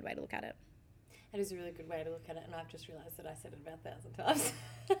it's a really good way to look at it. It is a really good way to look at it, and I've just realised that I said it about 1,000 times.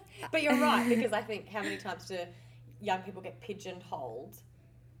 But you're right, because I think how many times do young people get pigeonholed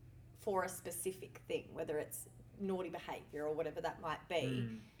for a specific thing, whether it's naughty behaviour or whatever that might be.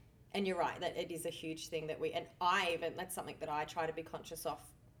 And you're right, that it is a huge thing that that's something that I try to be conscious of.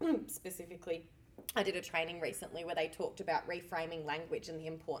 Specifically, I did a training recently where they talked about reframing language and the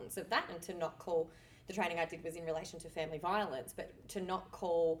importance of that, and to not call, the training I did was in relation to family violence, but to not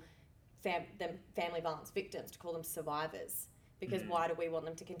call them family violence victims, to call them survivors. Because why do we want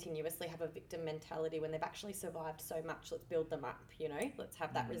them to continuously have a victim mentality when they've actually survived so much? Let's build them up, let's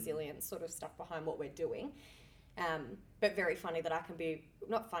have that resilience sort of stuff behind what we're doing. But very funny that I can be,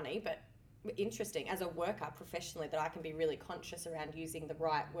 not funny, but interesting as a worker professionally, that I can be really conscious around using the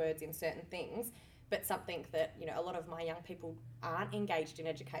right words in certain things, but something that, a lot of my young people aren't engaged in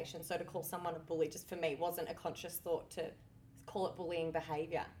education. So to call someone a bully, just for me, wasn't a conscious thought to call it bullying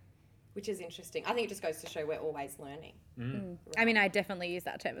behaviour, which is interesting. I think it just goes to show we're always learning. Right. I mean, I definitely use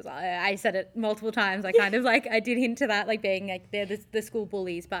that term as well. I said it multiple times. I kind of I did hint to that, being they're the school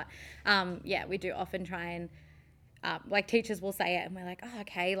bullies, but we do often try and teachers will say it and we're like, oh,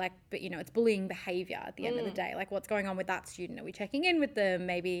 okay, but it's bullying behavior at the end of the day. What's going on with that student? Are we checking in with them?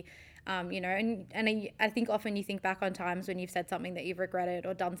 Maybe, and I think often you think back on times when you've said something that you've regretted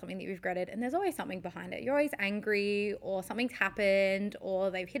or done something that you've regretted, and there's always something behind it. You're always angry, or something's happened, or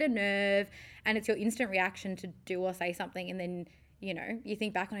they've hit a nerve, and it's your instant reaction to do or say something, and then you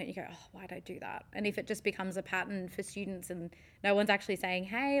think back on it and you go, oh, why'd I do that? And if it just becomes a pattern for students and no one's actually saying,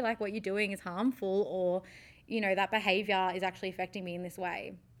 hey, what you're doing is harmful, or that behavior is actually affecting me in this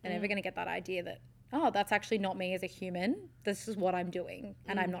way, they're never going to get that idea that, oh, that's actually not me as a human. This is what I'm doing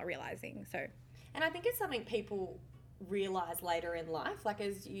and I'm not realizing. So, and I think it's something people realize later in life,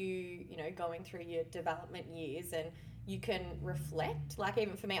 as you going through your development years, and you can reflect.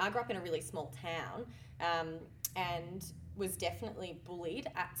 Even for me, I grew up in a really small town, and was definitely bullied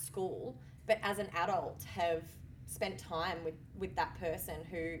at school, but as an adult have spent time with that person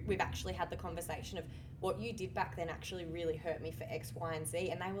who we've actually had the conversation of, what you did back then actually really hurt me for X, Y, and Z.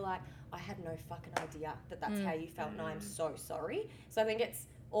 And they were like, I had no fucking idea that that's how you felt, and I'm so sorry. So I think it's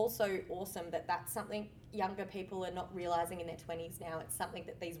also awesome that that's something younger people are not realising in their 20s now. It's something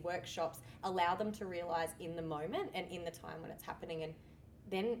that these workshops allow them to realise in the moment and in the time when it's happening, and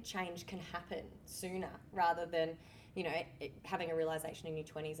then change can happen sooner, rather than, having a realisation in your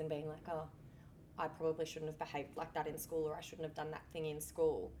 20s and being like, oh, I probably shouldn't have behaved like that in school, or I shouldn't have done that thing in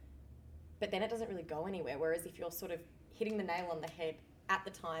school. But then it doesn't really go anywhere. Whereas if you're sort of hitting the nail on the head at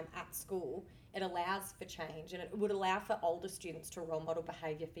the time at school, it allows for change, and it would allow for older students to role model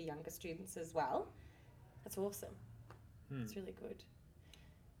behaviour for younger students as well. That's awesome. It's really good.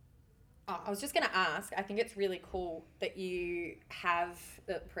 I was just going to ask, I think it's really cool that you have,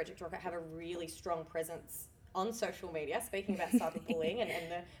 Project Rocket have a really strong presence on social media, speaking about cyberbullying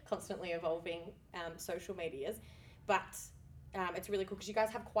and the constantly evolving social medias. But it's really cool because you guys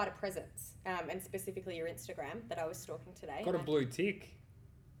have quite a presence, and specifically your Instagram that I was stalking today. Got a blue tick.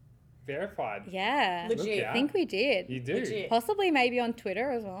 Verified. Yeah. Legit. I think we did. You do. Legit. Possibly maybe on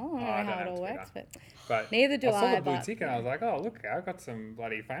Twitter as well. I don't know how it all works, but neither do I. I saw the blue tick and I was like, oh, look, I've got some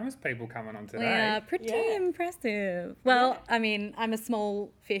bloody famous people coming on today. Yeah, pretty impressive. Well, I mean, I'm a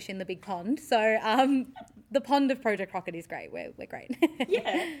small fish in the big pond, so the pond of Project Rocket is great. We're great.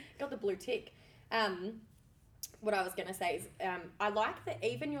 Yeah, got the blue tick. What I was going to say is I like that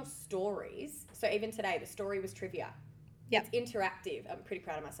even your stories, so even today the story was trivia. Yep. It's interactive. I'm pretty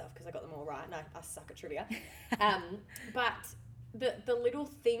proud of myself because I got them all right, and I suck at trivia. But the little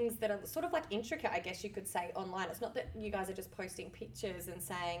things that are sort of intricate, I guess you could say, online. It's not that you guys are just posting pictures and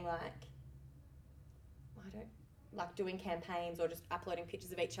saying doing campaigns or just uploading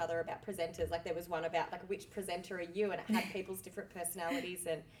pictures of each other about presenters. There was one about which presenter are you, and it had people's different personalities,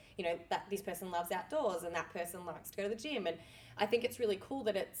 and that this person loves outdoors and that person likes to go to the gym. And I think it's really cool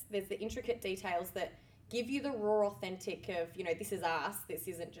that there's the intricate details that give you the raw authentic of, this is us, this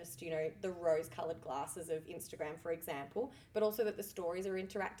isn't just, the rose-coloured glasses of Instagram, for example, but also that the stories are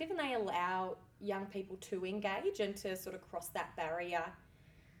interactive and they allow young people to engage and to sort of cross that barrier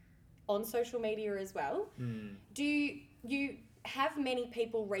on social media as well. Do you have many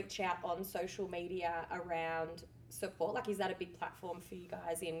people reach out on social media around support? Is that a big platform for you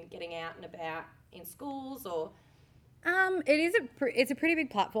guys in getting out and about in schools, or...? It's a pretty big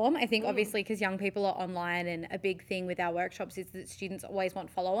platform. I think obviously because young people are online, and a big thing with our workshops is that students always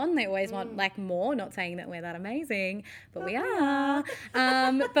want follow on. They always want more, not saying that we're that amazing, but we are.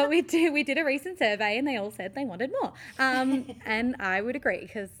 But we did a recent survey and they all said they wanted more. And I would agree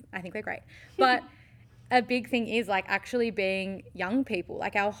because I think we're great. But a big thing is actually being young people,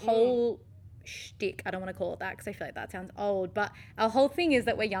 our whole shtick, I don't want to call it that because I feel like that sounds old, but our whole thing is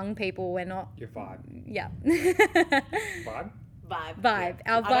that we're young people, we're not... You're 5. Yeah. 5? Vibe.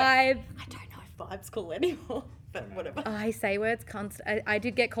 Our I vibe. don't know if vibe's cool anymore, but whatever. I say words constant. I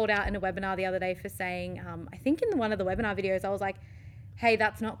did get called out in a webinar the other day for saying, I think in one of the webinar videos, I was like, hey,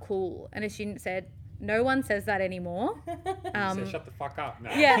 that's not cool. And a student said, no one says that anymore. So shut the fuck up.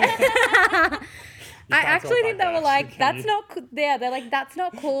 No. Yeah. I can't actually talk think like they were that, like, can that's you? not, they're like, that's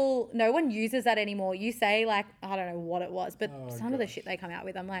not cool. No one uses that anymore. You say like, I don't know what it was, but some of the shit they come out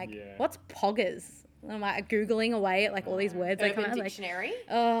with, I'm like, Yeah. what's poggers? And I'm like Googling away at like all these words they come Urban out like, Dictionary.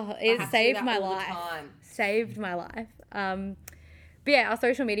 oh, I it have to do saved that my all the life. time. Saved my life. But yeah, our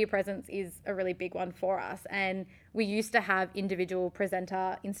social media presence is a really big one for us. And we used to have individual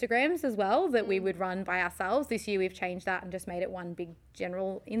presenter Instagrams as well that we would run by ourselves. This year we've changed that and just made it one big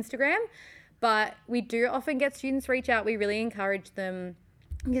general Instagram. But we do often get students reach out. We really encourage them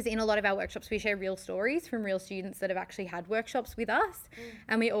because in a lot of our workshops, we share real stories from real students that have actually had workshops with us.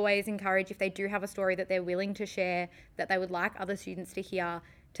 And we always encourage, if they do have a story that they're willing to share, that they would like other students to hear,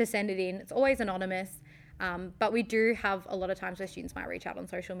 to send it in. It's always anonymous. But we do have a lot of times where students might reach out on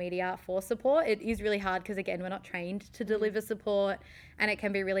social media for support. It is really hard because, again, we're not trained to deliver support and it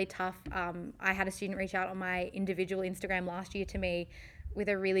can be really tough. I had a student reach out on my individual Instagram last year to me with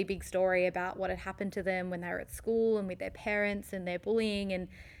a really big story about what had happened to them when they were at school and with their parents and their bullying. And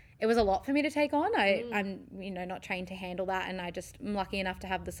it was a lot for me to take on. I'm not trained to handle that. And I'm lucky enough to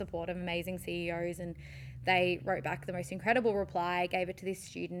have the support of amazing CEOs, and they wrote back the most incredible reply, gave it to this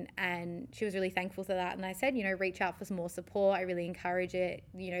student, and she was really thankful for that. And I said, reach out for some more support. I really encourage it.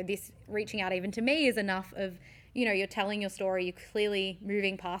 This reaching out even to me is enough of, you're telling your story, you're clearly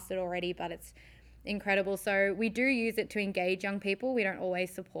moving past it already, but it's incredible. So we do use it to engage young people. We don't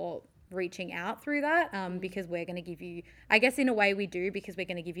always support reaching out through that because we're going to give you, I guess in a way we do, because we're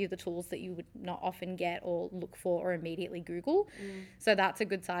going to give you the tools that you would not often get or look for or immediately Google. So that's a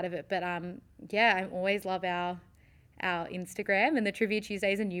good side of it. But I always love our Instagram, and the Trivia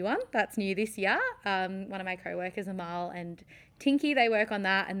Tuesday is a new one. That's new this year. One of my co-workers, Amal and Tinky, they work on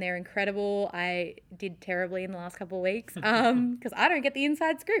that and they're incredible. I did terribly in the last couple of weeks because I don't get the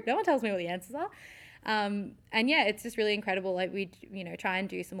inside scoop. No one tells me what the answers are. It's just really incredible. Like we, try and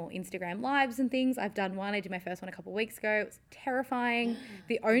do some more Instagram lives and things. I've done one. I did my first one a couple of weeks ago. It was terrifying.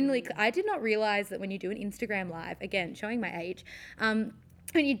 I did not realize that when you do an Instagram live, again, showing my age,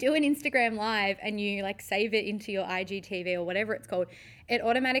 when you do an Instagram live and you save it into your IGTV or whatever it's called, it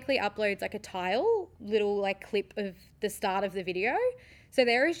automatically uploads a little clip of the start of the video. So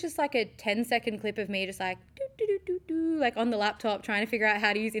there is just a 10-second clip of me just on the laptop trying to figure out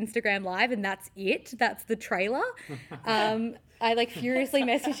how to use Instagram Live, and that's it. That's the trailer. I furiously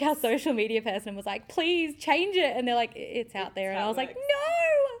messaged our social media person and was like, please change it. And they're like, it's out there. And I was like,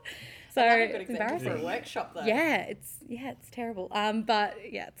 no. So it's embarrassing for a workshop though. Yeah, it's terrible.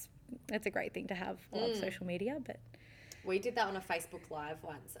 It's a great thing to have a lot of social media. But we did that on a Facebook Live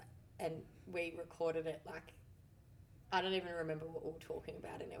once, and we recorded it I don't even remember what we were talking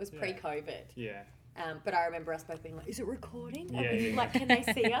about, and it was pre-COVID. Yeah. But I remember us both being like, is it recording? Yeah. Can they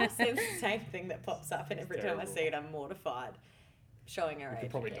see us? It's the same thing that pops up, and every time I terrible. see it, I'm mortified. Showing our age.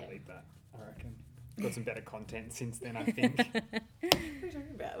 Could probably again. delete that, I reckon. Got some better content since then, I think. What are you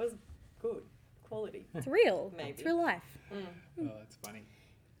talking about? It was good. Quality. it's real. Maybe. It's real life. Oh, that's funny.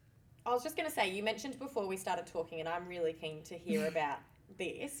 I was just going to say, you mentioned before we started talking, and I'm really keen to hear about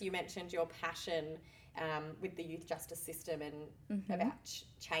this. You mentioned your passion with the youth justice system and about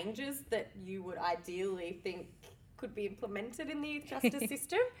changes that you would ideally think could be implemented in the youth justice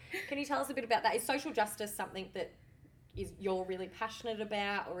system. Can you tell us a bit about that? Is social justice something that you're really passionate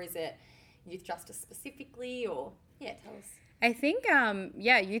about, or is it youth justice specifically? Or tell us. I think,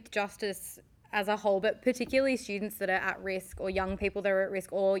 youth justice as a whole, but particularly students that are at risk, or young people that are at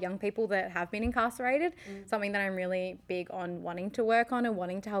risk, or young people that have been incarcerated, something that I'm really big on wanting to work on and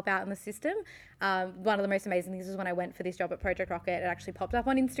wanting to help out in the system. One of the most amazing things was when I went for this job at Project Rocket, it actually popped up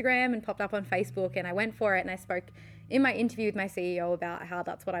on Instagram and popped up on Facebook, and I went for it, and I spoke in my interview with my CEO about how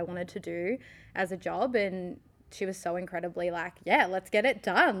that's what I wanted to do as a job, and she was so incredibly let's get it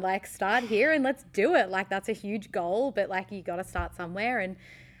done. Start here and let's do it. That's a huge goal, but you got to start somewhere. And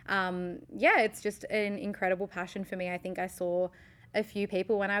it's just an incredible passion for me. I think I saw a few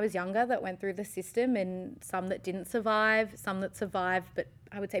people when I was younger that went through the system, and some that didn't survive, some that survived, but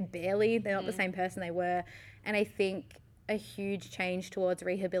I would say barely. They're not the same person they were. And I think a huge change towards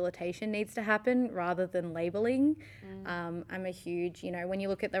rehabilitation needs to happen rather than labeling. I'm a huge, when you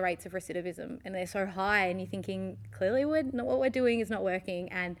look at the rates of recidivism and they're so high, and you're thinking clearly what we're doing is not working.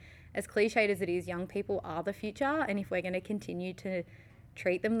 And as cliched as it is, young people are the future. And if we're going to continue to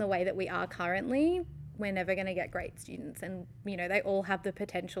treat them the way that we are currently, we're never going to get great students. And, you know, they all have the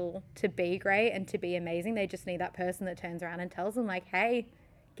potential to be great and to be amazing. They just need that person that turns around and tells them, like, hey,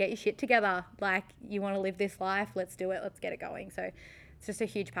 get your shit together. Like, you want to live this life, let's do it, let's get it going. So it's just a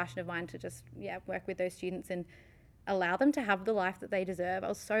huge passion of mine to just, work with those students and allow them to have the life that they deserve. I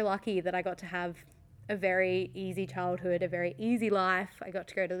was so lucky that I got to have a very easy childhood, a very easy life. I got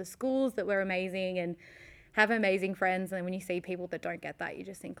to go to the schools that were amazing and have amazing friends. And then when you see people that don't get that, you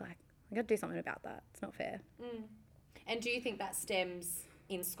just think, like, I got to do something about that. It's not fair. And do you think that stems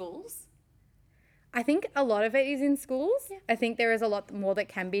in schools? I think a lot of it is in schools. Yeah. I think there is a lot more that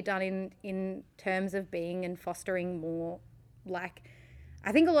can be done in terms of being and fostering more. Like,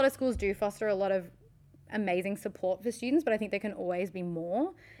 I think a lot of schools do foster a lot of amazing support for students, but I think there can always be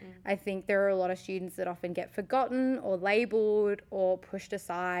more. I think there are a lot of students that often get forgotten or labelled or pushed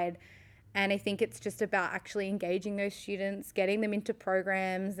aside. And I think it's just about actually engaging those students, getting them into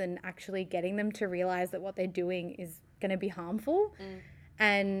programs and actually getting them to realise that what they're doing is going to be harmful.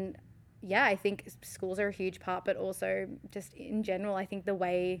 And I think schools are a huge part, but also just in general, I think the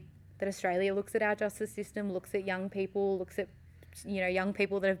way that Australia looks at our justice system, looks at young people, looks at, young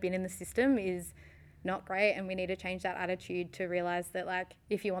people that have been in the system is not great. And we need to change that attitude to realise that, like,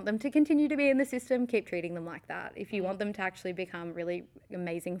 if you want them to continue to be in the system, keep treating them like that. If you want them to actually become really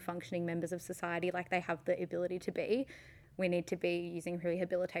amazing functioning members of society like they have the ability to be, we need to be using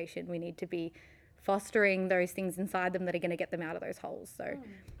rehabilitation. We need to be fostering those things inside them that are going to get them out of those holes. So I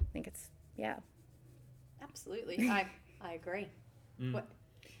think it's, Absolutely. I agree. What?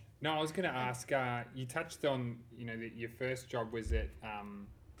 No, I was going to ask, you touched on, that your first job was at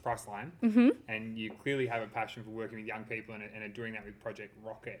Priceline, and you clearly have a passion for working with young people and are doing that with Project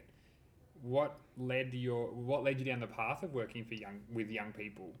Rocket. What led you down the path of working with young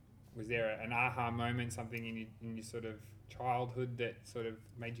people? Was there an aha moment, something in your sort of childhood that sort of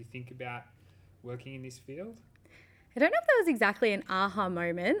made you think about working in this field? I don't know if there was exactly an aha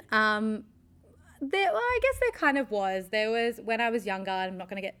moment. I guess there kind of was. There was when I was younger. I'm not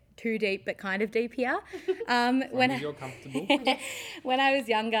going to get too deep, but kind of deep here. When you're comfortable. When I was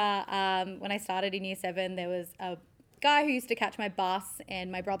younger, when I started in Year 7, there was a guy who used to catch my bus,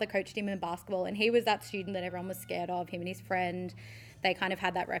 and my brother coached him in basketball, and he was that student that everyone was scared of. Him and his friend, they kind of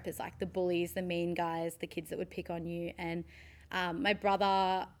had that rep as like the bullies, the mean guys, the kids that would pick on you. And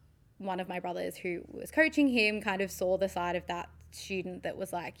one of my brothers who was coaching him kind of saw the side of that student that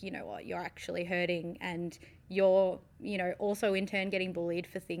was like, you know what, you're actually hurting and you're, also in turn getting bullied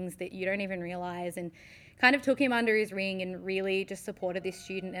for things that you don't even realize, and kind of took him under his wing and really just supported this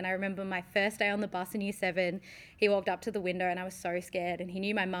student. And I remember my first day on the bus in Year 7, he walked up to the window and I was so scared, and he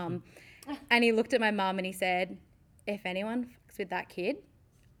knew my mum and he looked at my mum and he said, if anyone fucks with that kid,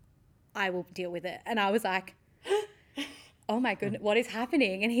 I will deal with it. And I was like, oh my goodness, what is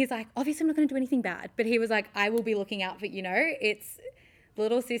happening? And he's like, obviously I'm not going to do anything bad. But he was like, I will be looking out for, it's the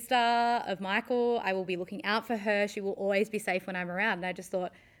little sister of Michael. I will be looking out for her. She will always be safe when I'm around. And I just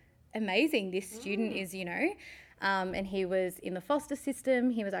thought, amazing, this student is, and he was in the foster system.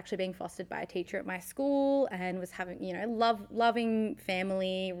 He was actually being fostered by a teacher at my school and was having, loving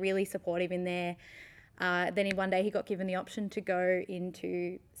family, really supportive in there. Then one day he got given the option to go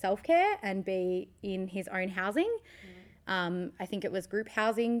into self-care and be in his own housing. I think it was group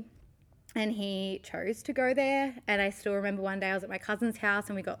housing, and he chose to go there. And I still remember one day I was at my cousin's house,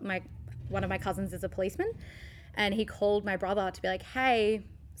 and one of my cousins is a policeman, and he called my brother to be like, hey,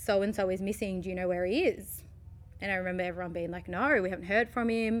 so-and-so is missing. Do you know where he is? And I remember everyone being like, no, we haven't heard from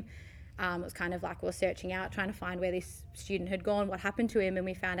him. It was kind of like we were searching out, trying to find where this student had gone, what happened to him. And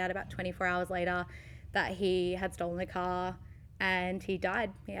we found out about 24 hours later that he had stolen a car and he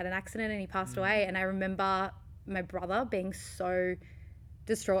died. He had an accident and he passed away. And I remember my brother being so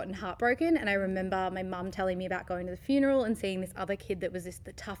distraught and heartbroken. And I remember my mum telling me about going to the funeral and seeing this other kid that was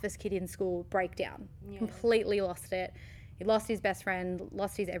the toughest kid in school break down, completely lost it. He lost his best friend,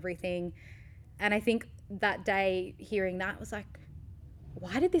 lost his everything. And I think that day hearing that was like,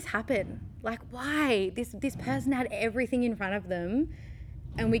 why did this happen? Like, why? This person had everything in front of them,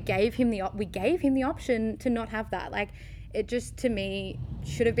 and we gave him the option to not have that. Like, it just, to me,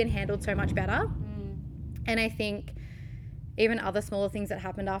 should have been handled so much better. And I think even other smaller things that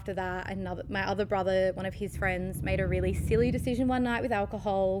happened after that, my other brother, one of his friends, made a really silly decision one night with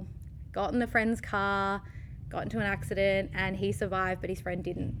alcohol, got in the friend's car, got into an accident, and he survived, but his friend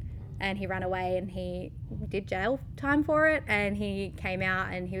didn't. And he ran away and he did jail time for it, and he came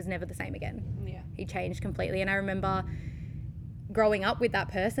out and he was never the same again. Yeah. He changed completely. And I remember growing up with that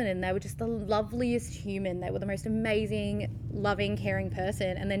person, and they were just the loveliest human. They were the most amazing, loving, caring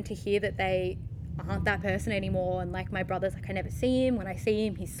person. And then to hear that they aren't that person anymore, and like my brother's like, I never see him. When I see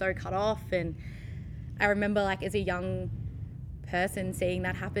him, he's so cut off. And I remember like as a young person seeing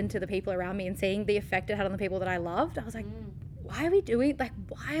that happen to the people around me and seeing the effect it had on the people that I loved. I was like, why are we doing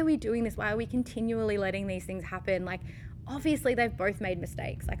this? Why are we continually letting these things happen? Like, obviously they've both made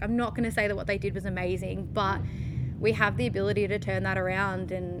mistakes. Like, I'm not going to say that what they did was amazing, but we have the ability to turn that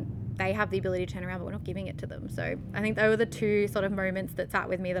around, and they have the ability to turn around, but we're not giving it to them. So I think those were the two sort of moments that sat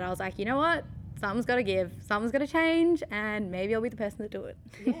with me that I was like, you know what? Something's got to give, something's got to change, and maybe I'll be the person to do it.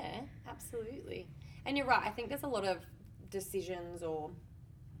 Yeah, absolutely. And you're right. I think there's a lot of decisions or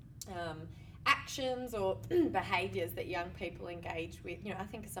actions or behaviours that young people engage with. You know, I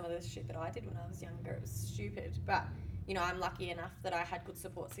think some of the shit that I did when I was younger, it was stupid. But, you know, I'm lucky enough that I had good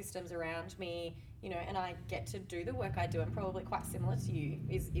support systems around me, you know, and I get to do the work I do, and probably quite similar to you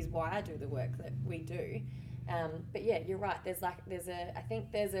is why I do the work that we do. But yeah, you're right. I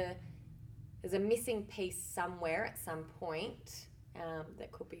think there's a missing piece somewhere at some point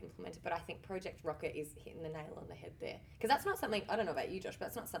that could be implemented. But I think Project Rocket is hitting the nail on the head there. Because that's not something, I don't know about you, Josh, but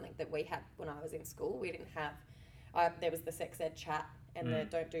that's not something that we had when I was in school. We didn't have, there was the sex ed chat and the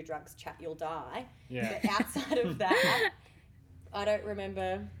don't do drugs chat, you'll die. Yeah. But outside of that, I don't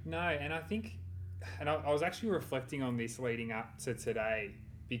remember. No, and I think, and I was actually reflecting on this leading up to today,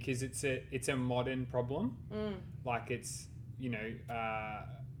 because it's a modern problem. Like it's, you know,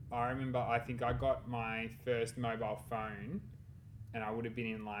 I remember, I think I got my first mobile phone and I would have been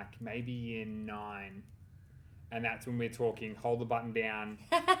in like maybe year 9. And that's when we're talking, hold the button down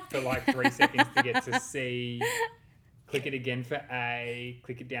for like 3 seconds to get to C, click it again for A,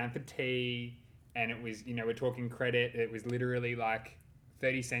 click it down for T. And it was, you know, we're talking credit. It was literally like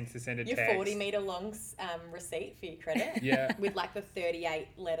 30 cents to send a Your text. 40-metre long receipt for your credit. Yeah. With like the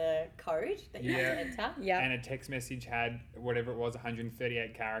 38-letter code that you have to enter. Yeah. And a text message had whatever it was,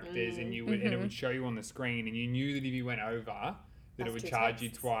 138 characters, and you would and it would show you on the screen, and you knew that if you went over, that it That's would 2 charge you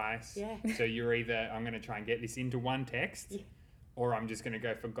texts. twice. Yeah. So you're either, I'm going to try and get this into 1 text, or I'm just going to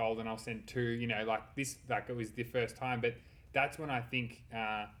go for gold and I'll send 2. You know, like this, like it was the first time. But that's when I think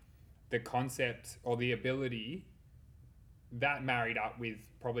the concept or the ability that married up with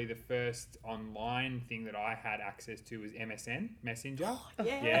probably the first online thing that I had access to was MSN Messenger.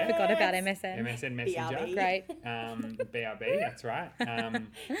 Yeah. I forgot about MSN. MSN Messenger. BRB. Great. BRB, that's right.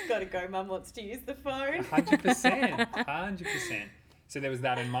 Gotta go, Mum wants to use the phone. 100%. So there was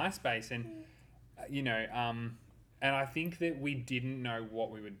that in MySpace, and you know, and I think that we didn't know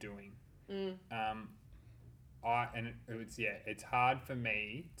what we were doing. It's hard for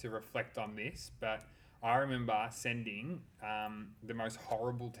me to reflect on this, but I remember sending the most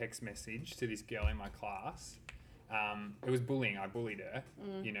horrible text message to this girl in my class. It was bullying. I bullied her,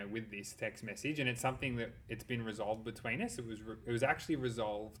 you know, with this text message, and it's something that it's been resolved between us. It was actually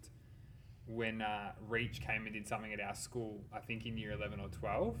resolved when Reach came and did something at our school, I think in year 11 or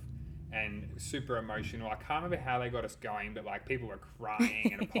 12, and super emotional. I can't remember how they got us going, but like people were crying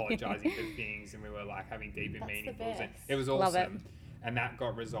and apologizing for things, and we were like having deep and That's the meaningfuls, and best. it was Love it. awesome. And that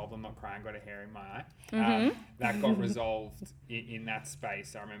got resolved. I'm not crying, got a hair in my eye. That got resolved in that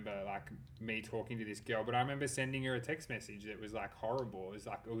space. I remember like me talking to this girl, but I remember sending her a text message that was like horrible. It was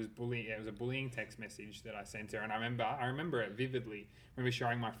like, it was bullying. It was a bullying text message that I sent her. And I remember it vividly. I remember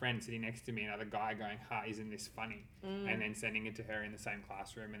showing my friend sitting next to me, another guy going, "Ha, isn't this funny?" And then sending it to her in the same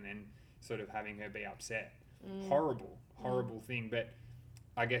classroom, and then sort of having her be upset. Horrible thing. But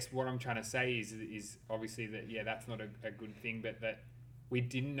I guess what I'm trying to say is obviously that, yeah, that's not a good thing, but that we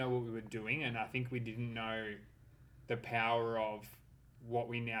didn't know what we were doing, and I think we didn't know the power of what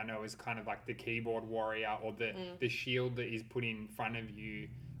we now know as kind of like the keyboard warrior, or the shield that is put in front of you,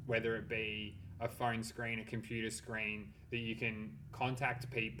 whether it be a phone screen, a computer screen, that you can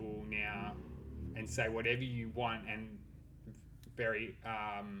contact people now and say whatever you want, and very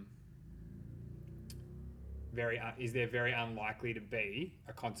very unlikely to be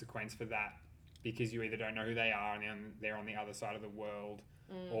a consequence for that, because you either don't know who they are and they're on the other side of the world,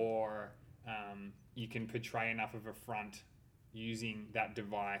 or you can portray enough of a front using that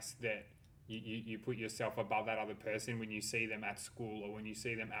device that you put yourself above that other person when you see them at school, or when you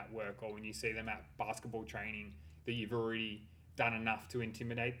see them at work, or when you see them at basketball training, that you've already done enough to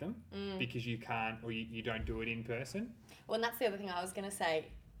intimidate them because you can't, or you don't do it in person. Well, and that's the other thing I was going to say.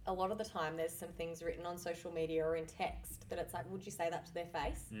 A lot of the time there's some things written on social media or in text that it's like, would you say that to their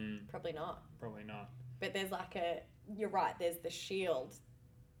face? Probably not. But there's like you're right, there's the shield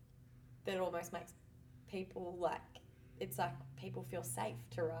that almost makes people like, it's like people feel safe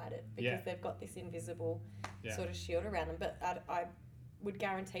to write it because they've got this invisible sort of shield around them. But I would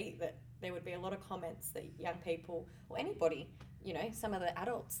guarantee that there would be a lot of comments that young people or anybody you know, some of the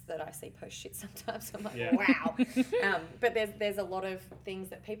adults that I see post shit sometimes, I'm like, Yeah. wow. But there's a lot of things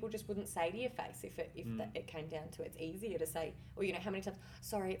that people just wouldn't say to your face if it came down to it. It's easier to say, or, you know, how many times,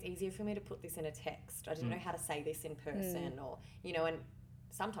 sorry, it's easier for me to put this in a text. I didn't know how to say this in person, or, you know, and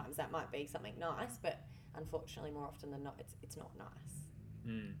sometimes that might be something nice, but unfortunately more often than not, it's not nice.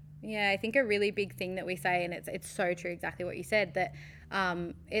 Yeah, I think a really big thing that we say, and it's so true, exactly what you said, that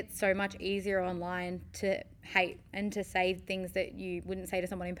it's so much easier online to hate and to say things that you wouldn't say to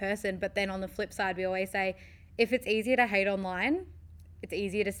someone in person. But then on the flip side, we always say, if it's easier to hate online, it's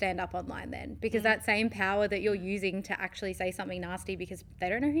easier to stand up online then, because that same power that you're using to actually say something nasty because they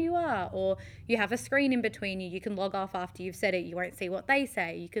don't know who you are, or you have a screen in between you can log off after you've said it, you won't see what they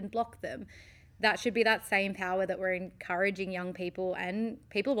say, you can block them. That should be that same power that we're encouraging young people and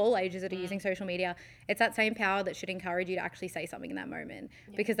people of all ages that are using social media. It's that same power that should encourage you to actually say something in that moment,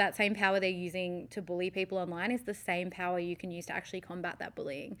 because that same power they're using to bully people online is the same power you can use to actually combat that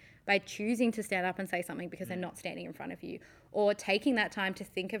bullying by choosing to stand up and say something because they're not standing in front of you, or taking that time to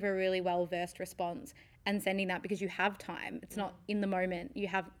think of a really well-versed response and sending that because you have time. It's not in the moment. You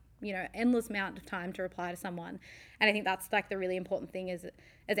have, you know, endless amount of time to reply to someone. And I think that's like the really important thing is,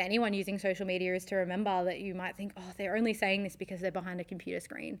 as anyone using social media, is to remember that you might think, oh, they're only saying this because they're behind a computer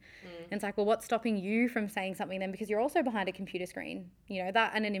screen. And it's like, well, what's stopping you from saying something then because you're also behind a computer screen? You know,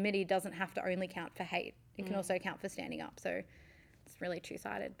 that anonymity doesn't have to only count for hate. It can also count for standing up. So it's really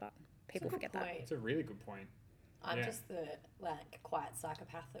two-sided, but people forget that. It's a really good point. I'm just the quiet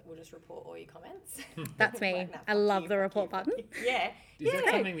psychopath that will just report all your comments. That's me. Like, nah, I fuck love you, the fuck report you, fuck button. you. Yeah. Is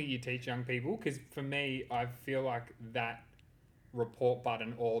that something that you teach young people? Because for me, I feel like that report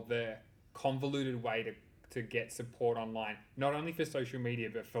button, or the convoluted way to get support online, not only for social media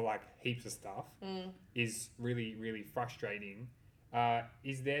but for like heaps of stuff, is really, really frustrating.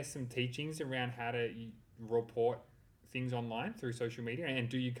 Is there some teachings around how to report things online through social media, and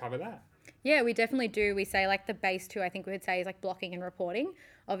do you cover that? Yeah, we definitely do. We say like the base two, I think we would say, is like blocking and reporting.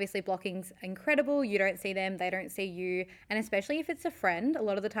 Obviously, blocking's incredible. You don't see them, they don't see you. And especially if it's a friend, a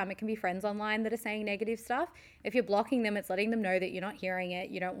lot of the time it can be friends online that are saying negative stuff. If you're blocking them, it's letting them know that you're not hearing it.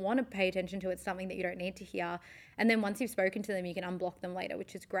 You don't want to pay attention to it. It's something that you don't need to hear. And then once you've spoken to them, you can unblock them later,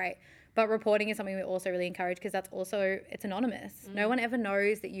 which is great. But reporting is something we also really encourage, because that's also, it's anonymous. No one ever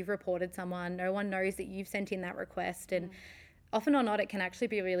knows that you've reported someone. No one knows that you've sent in that request. And often or not, it can actually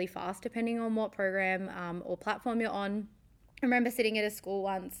be really fast depending on what program or platform you're on. I remember sitting at a school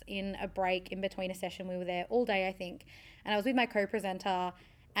once in a break in between a session. We were there all day, I think. And I was with my co-presenter,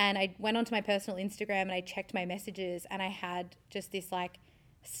 and I went onto my personal Instagram and I checked my messages, and I had just this like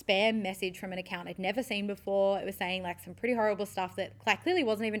spam message from an account I'd never seen before. It was saying like some pretty horrible stuff that like clearly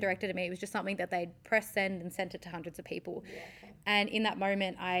wasn't even directed at me. It was just something that they'd pressed send and sent it to hundreds of people. Yeah, okay. And in that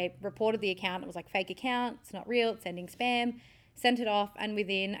moment, I reported the account. It was like, fake account, it's not real, it's sending spam. Sent it off, and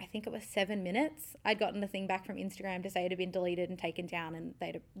within, I think it was 7 minutes, I'd gotten the thing back from Instagram to say it had been deleted and taken down, and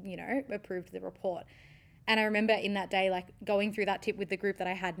they'd, you know, approved the report. And I remember in that day, like, going through that tip with the group that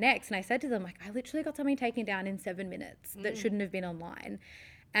I had next, and I said to them, like, I literally got something taken down in 7 minutes that shouldn't have been online.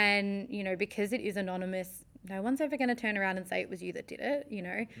 And, you know, because it is anonymous, no one's ever going to turn around and say it was you that did it, you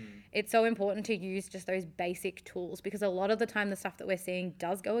know. It's so important to use just those basic tools, because a lot of the time the stuff that we're seeing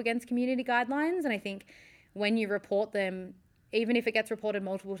does go against community guidelines. And I think when you report them, even if it gets reported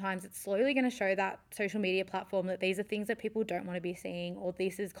multiple times, it's slowly going to show that social media platform that these are things that people don't want to be seeing, or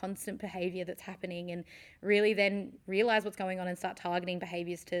this is constant behaviour that's happening, and really then realise what's going on and start targeting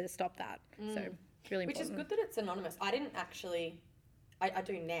behaviours to stop that. So it's really important. Which is good that it's anonymous. I didn't actually, I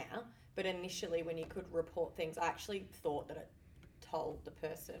do now, but initially when you could report things, I actually thought that it told the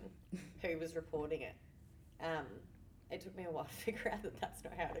person who was reporting it. It took me a while to figure out that that's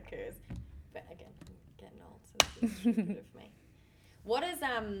not how it occurs. But again, I'm getting old, so it's stupid of me. What is,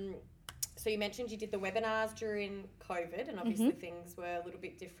 so you mentioned you did the webinars during COVID, and obviously things were a little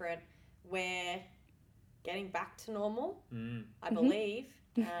bit different. We're getting back to normal, I believe.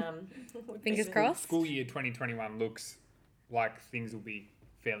 Fingers crossed. School year 2021 looks like things will be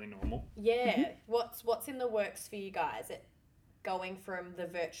fairly normal. Yeah. What's in the works for you guys? Going from the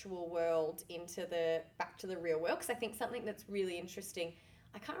virtual world into back to the real world? Because I think something that's really interesting,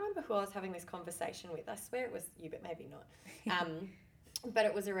 I can't remember who I was having this conversation with. I swear it was you, but maybe not. But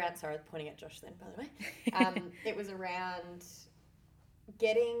it was around, sorry, I was pointing at Josh then, by the way. It was around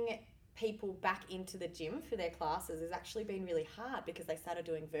getting people back into the gym for their classes has actually been really hard, because they started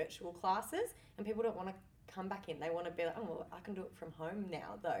doing virtual classes and people don't want to come back in. They want to be like, oh, well, I can do it from home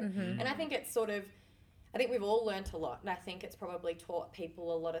now, though. And I think it's sort of, I think we've all learnt a lot, and I think it's probably taught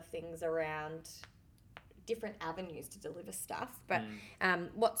people a lot of things around different avenues to deliver stuff. But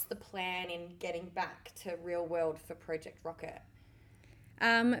what's the plan in getting back to real world for Project Rocket?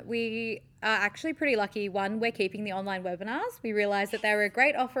 We are actually pretty lucky. One, we're keeping the online webinars. We realised that they were a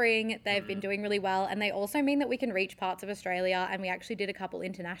great offering. They've been doing really well. And they also mean that we can reach parts of Australia. And we actually did a couple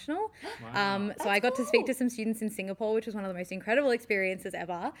international. So I got to speak to some students in Singapore, which was one of the most incredible experiences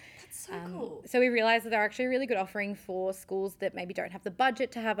ever. That's so cool. So we realised that they're actually a really good offering for schools that maybe don't have the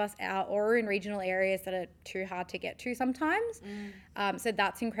budget to have us out, or are in regional areas that are too hard to get to sometimes. So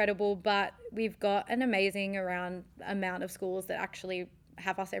that's incredible. But we've got an amazing amount of schools that actually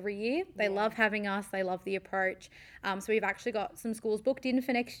have us every year. They love having us. They love the approach. So we've actually got some schools booked in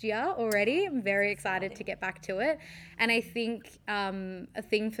for next year already. I'm very excited to get back to it. And I think a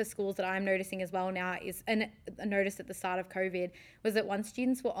thing for schools that I'm noticing as well now is, and I noticed at the start of COVID, was that once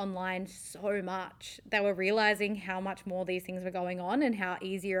students were online so much, they were realizing how much more these things were going on and how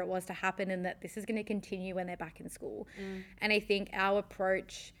easier it was to happen, and that this is going to continue when they're back in school. And I think our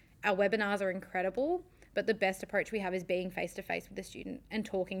approach, our webinars are incredible, but the best approach we have is being face-to-face with the student and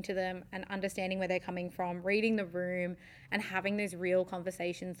talking to them and understanding where they're coming from, reading the room and having those real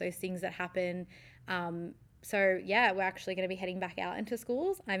conversations, those things that happen. So yeah, we're actually going to be heading back out into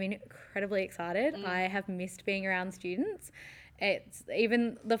schools. I'm incredibly excited. I have missed being around students. It's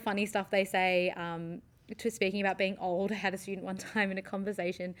even the funny stuff they say, to speaking about being old. I had a student one time in a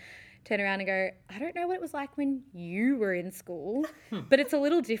conversation turn around and go, I don't know what it was like when you were in school, but it's a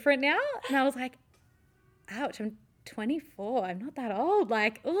little different now. And I was like, ouch, I'm 24. I'm not that old.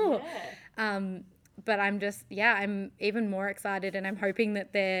 Like, oh. But I'm just, I'm even more excited, and I'm hoping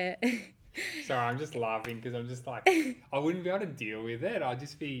that they're... Sorry, I'm just laughing because I'm just like, I wouldn't be able to deal with it. I'd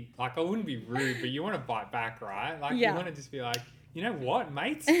just be like, I wouldn't be rude, but you want to bite back, right? Like, you want to just be like, you know what,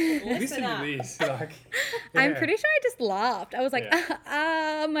 mates? Listen to this. Like, I'm pretty sure I just laughed. I was like,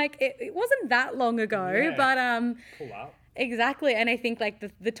 I'm like, it wasn't that long ago, but pull up. Exactly. And I think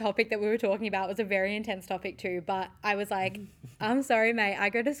like the topic that we were talking about was a very intense topic too, but I was like, I'm sorry, mate, I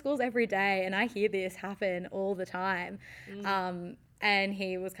go to schools every day and I hear this happen all the time. And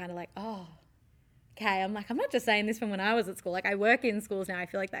he was kind of like, oh, okay. I'm like, I'm not just saying this from when I was at school. Like, I work in schools now. I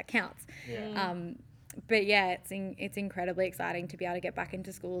feel like that counts. But yeah, it's incredibly exciting to be able to get back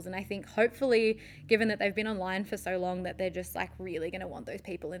into schools. And I think hopefully, given that they've been online for so long, that they're just like really going to want those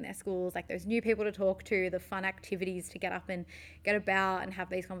people in their schools, like those new people to talk to, the fun activities to get up and get about and have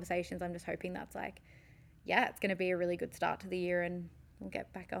these conversations. I'm just hoping that's like, it's going to be a really good start to the year and we'll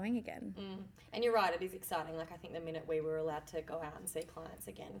get back going again. And you're right, it is exciting. Like, I think the minute we were allowed to go out and see clients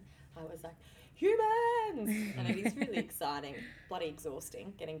again, I was like, humans! And it is really exciting. Bloody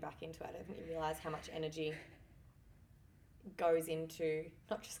exhausting getting back into it. I don't think you realise how much energy goes into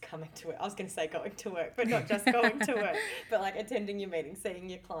not just coming to work. I was going to say going to work, but not just going to work, but like attending your meetings, seeing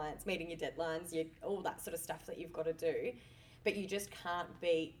your clients, meeting your deadlines, all that sort of stuff that you've got to do. But you just can't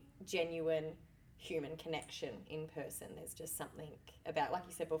beat genuine human connection in person. There's just something about, like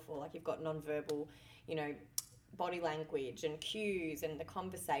you said before, like you've got nonverbal, body language and cues and the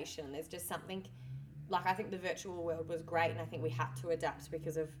conversation. There's just something, like, I think the virtual world was great, and I think we had to adapt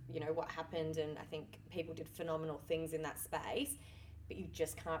because of, what happened, and I think people did phenomenal things in that space, but you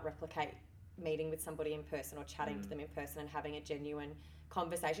just can't replicate meeting with somebody in person or chatting to them in person and having a genuine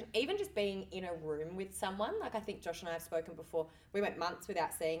conversation. Even just being in a room with someone, like I think Josh and I have spoken before, we went months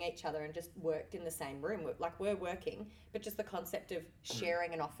without seeing each other and just worked in the same room. Like, we're working, but just the concept of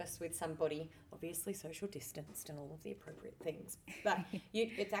sharing an office with somebody, obviously social distanced and all of the appropriate things, but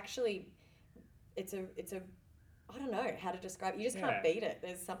it's actually, it's a I don't know how to describe it. You just can't beat it.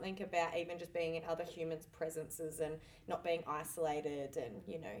 There's something about even just being in other humans' presences and not being isolated, and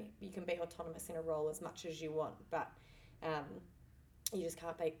you can be autonomous in a role as much as you want, but you just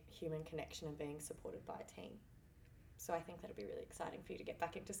can't beat human connection and being supported by a team. So I think that'll be really exciting for you to get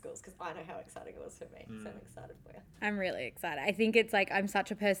back into schools, because I know how exciting it was for me. So I'm excited for you. I'm really excited. I think it's like, I'm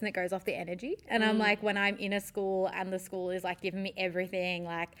such a person that goes off the energy, and I'm like, when I'm in a school and the school is like giving me everything,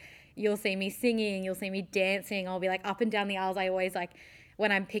 like you'll see me singing, you'll see me dancing, I'll be like up and down the aisles. I always like,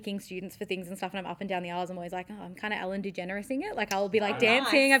 when I'm picking students for things and stuff and I'm up and down the aisles, I'm always like, I'm kind of Ellen DeGeneres-ing it. Like, I'll be like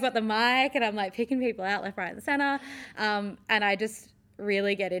dancing, nice. I've got the mic and I'm like picking people out left, right and center. And I just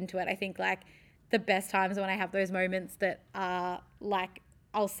really get into it. I think like the best times when I have those moments that are like,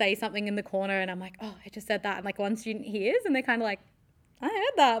 I'll say something in the corner and I'm like, oh, I just said that. And like one student hears and they're kind of like, I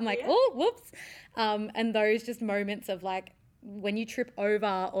heard that. I'm like, oh, whoops. And those just moments of like, when you trip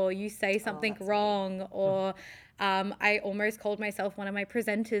over or you say something wrong, or I almost called myself one of my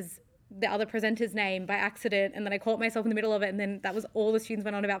presenters, the other presenter's name by accident, and then I caught myself in the middle of it, and then that was all the students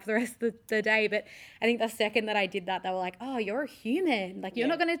went on about for the rest of the day. But I think the second that I did that, they were like, oh, you're a human. Like, you're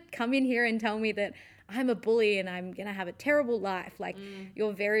not going to come in here and tell me that I'm a bully and I'm going to have a terrible life. Like,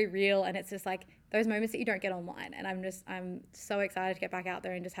 you're very real. And it's just like those moments that you don't get online. And I'm so excited to get back out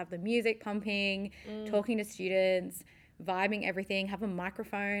there and just have the music pumping, talking to students, vibing everything, have a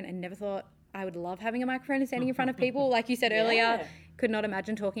microphone. I never thought I would love having a microphone and standing in front of people. Like you said earlier, could not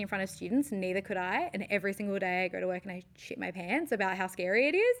imagine talking in front of students, neither could I. And every single day I go to work and I shit my pants about how scary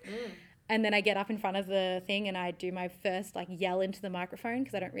it is. And then I get up in front of the thing and I do my first like yell into the microphone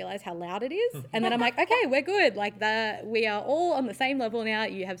because I don't realize how loud it is. And then I'm like, okay, we're good. Like we are all on the same level now.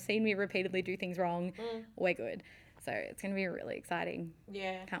 You have seen me repeatedly do things wrong. We're good. So it's going to be really exciting.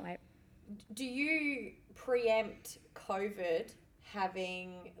 Yeah. Can't wait. Do you preempt COVID,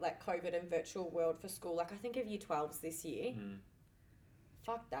 having like COVID and virtual world for school? Like I think of year 12s this year.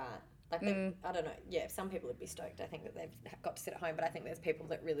 Fuck that. Like, I don't know. Yeah, some people would be stoked. I think that they've got to sit at home, but I think there's people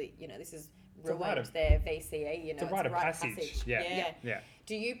that really, you know, this is ruined their VCE. You know, it's a rite of passage. Yeah.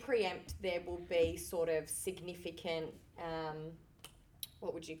 Do you preempt there will be sort of significant,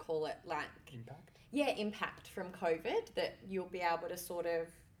 what would you call it, like Impact? Yeah, impact from COVID that you'll be able to sort of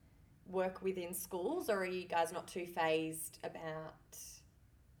work within schools, or are you guys not too phased about,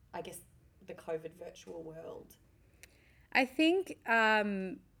 I guess, the COVID virtual world? I think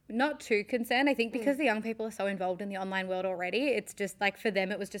not too concerned. I think because the young people are so involved in the online world already, it's just like for them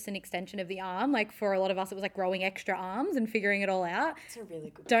it was just an extension of the arm. Like for a lot of us it was like growing extra arms and figuring it all out. It's a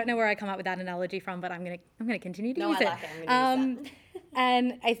really good Don't know where I come up with that analogy from, but I'm gonna continue to use I it. like it. I'm gonna use that.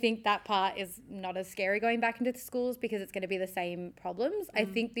 And I think that part is not as scary going back into the schools because it's going to be the same problems. I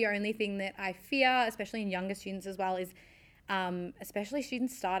think the only thing that I fear, especially in younger students as well, is especially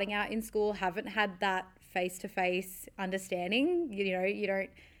students starting out in school haven't had that face-to-face understanding. You know, you don't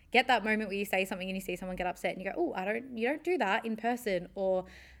get that moment where you say something and you see someone get upset and you go, oh, you don't do that in person. Or,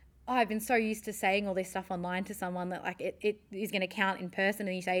 oh, I've been so used to saying all this stuff online to someone that like it is going to count in person,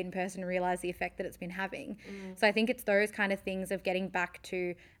 and you say it in person and realize the effect that it's been having. So I think it's those kind of things of getting back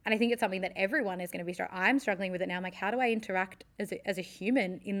to, and I think it's something that everyone is going to be I'm struggling with it now. I'm like, how do I interact as a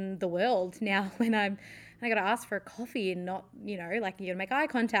human in the world now when I got to ask for a coffee and not, you know, like you got to make eye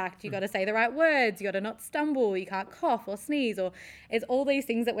contact, you got to say the right words, you got to not stumble, you can't cough or sneeze, or it's all these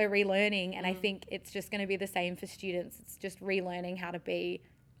things that we're relearning. And I think it's just going to be the same for students. It's just relearning how to be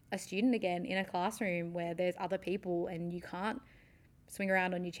a student again in a classroom where there's other people and you can't swing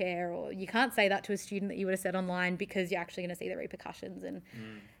around on your chair, or you can't say that to a student that you would have said online because you're actually going to see the repercussions and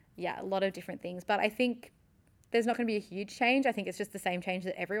a lot of different things. But I think there's not going to be a huge change. I think it's just the same change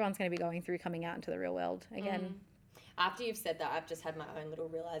that everyone's going to be going through coming out into the real world again. After you've said that, I've just had my own little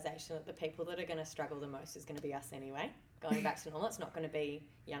realisation that the people that are going to struggle the most is going to be us anyway. Going back to normal, it's not going to be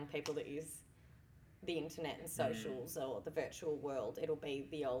young people that use the internet and socials or the virtual world. It'll be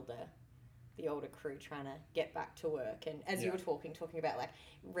the older crew trying to get back to work. And as you were talking about like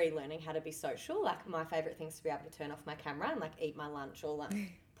relearning how to be social, like my favourite thing is to be able to turn off my camera and like eat my lunch or like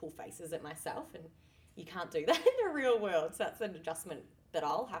pull faces at myself, and you can't do that in the real world. So that's an adjustment that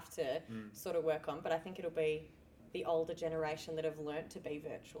I'll have to sort of work on. But I think it'll be the older generation that have learnt to be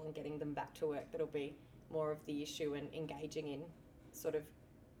virtual and getting them back to work that'll be more of the issue, and engaging in sort of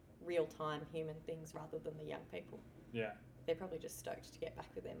real-time human things rather than the young people. Yeah. They're probably just stoked to get back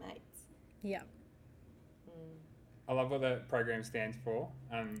with their mates. Yeah. I love what the program stands for.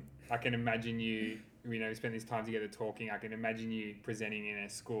 I can imagine you spend this time together talking. I can imagine you presenting in a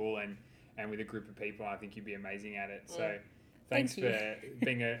school and with a group of people. I think you'd be amazing at it. So thanks for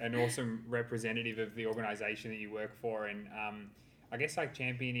being an awesome representative of the organisation that you work for, and I guess like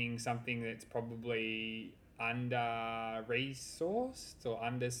championing something that's probably under-resourced or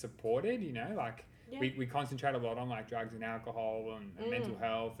under-supported, you know, like we concentrate a lot on like drugs and alcohol and mental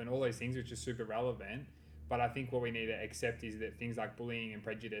health and all those things, which are super relevant. But I think what we need to accept is that things like bullying and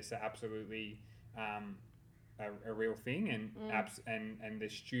prejudice are absolutely a real thing, and and the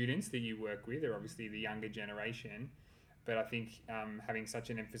students that you work with are obviously the younger generation. But I think having such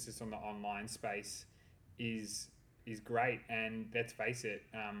an emphasis on the online space is great. And let's face it,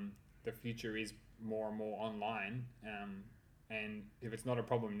 the future is more and more online. And if it's not a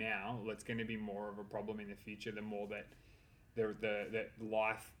problem now, well, it's going to be more of a problem in the future. The more that the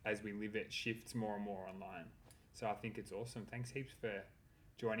life as we live it shifts more and more online. So I think it's awesome. Thanks heaps for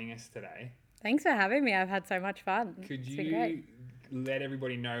joining us today. Thanks for having me. I've had so much fun. Could you let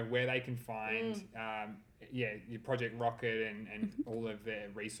everybody know where they can find your Project Rocket and all of the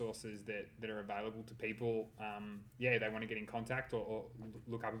resources that are available to people? They want to get in contact or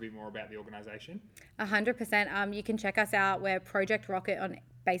look up a bit more about the organisation. 100%. You can check us out. We're Project Rocket on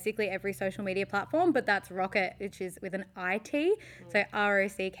basically every social media platform, but that's Rocket, which is with an IT. So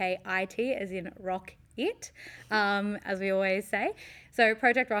ROCKIT as in rock it, as we always say. So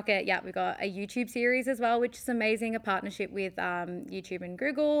Project Rocket, yeah, we've got a YouTube series as well, which is amazing, a partnership with YouTube and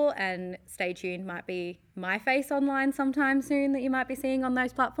Google, and stay tuned, might be my face online sometime soon that you might be seeing on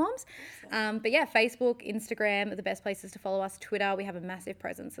those platforms. But yeah, Facebook, Instagram are the best places to follow us. Twitter, we have a massive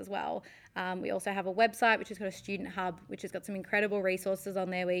presence as well. We also have a website which has got a student hub, which has got some incredible resources on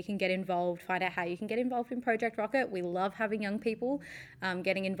there where you can get involved, find out how you can get involved in Project Rocket. We love having young people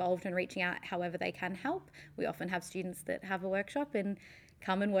getting involved and reaching out however they can help. We often have students that have a workshop and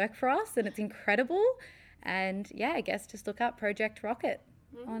come and work for us, and it's incredible. And yeah, I guess just look up Project Rocket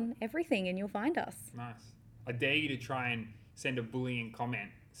on everything and you'll find us. Nice. I dare you to try and send a bullying comment.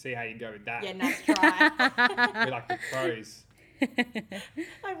 See how you go with that. Yeah, nice try. We're like the pros.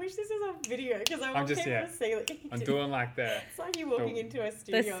 I wish this was on video because I want just- people yeah. to see what you I'm do. doing like the It's like you walking the- into a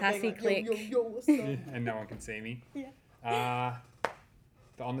studio and sassy being like, click. yo, yo, yo, what's up? and no one can see me. Yeah.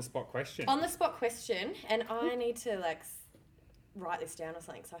 The on the spot question. On the spot question, and I need to write this down or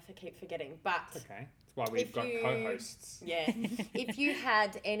something, so I keep forgetting. But Okay. That's why we've If got you- co-hosts. yeah, if you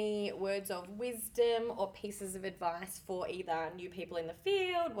had any words of wisdom or pieces of advice for either new people in the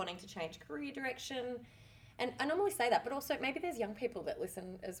field wanting to change career direction, and I normally say that, but also maybe there's young people that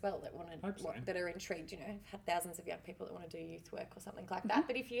listen as well that Hope so. that are intrigued. You know, I've had thousands of young people that want to do youth work or something like that.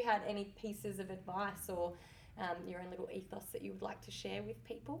 But if you had any pieces of advice or your own little ethos that you would like to share with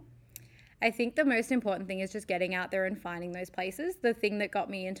people. I think the most important thing is just getting out there and finding those places. The thing that got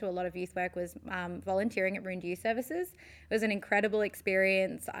me into a lot of youth work was volunteering at Marooned Youth Services. It was an incredible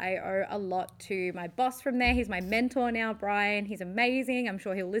experience. I owe a lot to my boss from there. He's my mentor now, Brian. He's amazing. I'm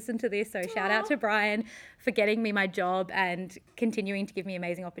sure he'll listen to this. So shout out to Brian for getting me my job and continuing to give me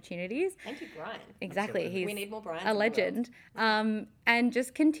amazing opportunities. Thank you, Brian. Exactly. Absolutely. He's We need more Brians in a the world. legend. And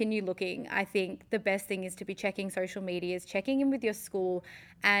just continue looking. I think the best thing is to be checking social medias, checking in with your school,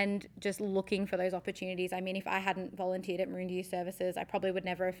 and just looking for those opportunities. I mean, if I hadn't volunteered at Marooned Youth Services, I probably would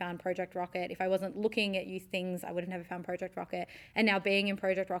never have found Project Rocket. If I wasn't looking at youth things, I would have never found Project Rocket. And now being in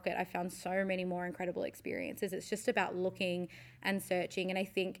Project Rocket, I found so many more incredible experiences. It's just about looking and searching. And I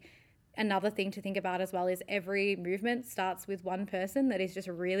think another thing to think about as well is every movement starts with one person that is just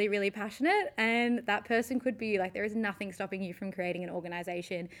really, really passionate. And that person could be like, there is nothing stopping you from creating an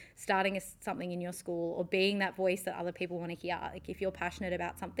organization, starting something in your school, or being that voice that other people want to hear. Like if you're passionate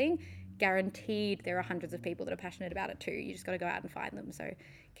about something, guaranteed there are hundreds of people that are passionate about it too. You just got to go out and find them. So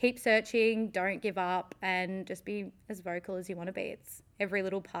keep searching, don't give up, and just be as vocal as you want to be. It's every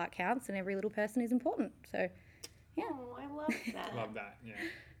little part counts and every little person is important. So yeah. Oh, I love that. Love that. Yeah.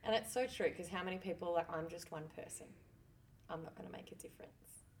 And it's so true because how many people are like, I'm just one person. I'm not going to make a difference.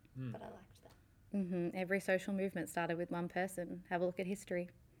 But I liked that. Every social movement started with one person. Have a look at history.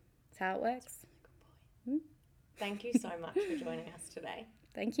 That's how it works. Thank you so much for joining us today.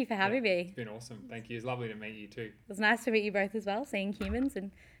 Thank you for having me. It's been awesome. Thank you. It's lovely to meet you too. It was nice to meet you both as well, seeing humans and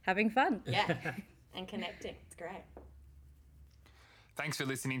having fun. Yeah, and connecting. It's great. Thanks for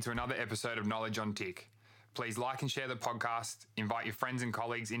listening to another episode of Knowledge on Tick. Please like and share the podcast, invite your friends and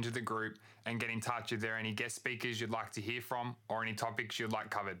colleagues into the group, and get in touch if there are any guest speakers you'd like to hear from or any topics you'd like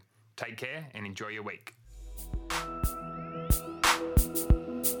covered. Take care and enjoy your week.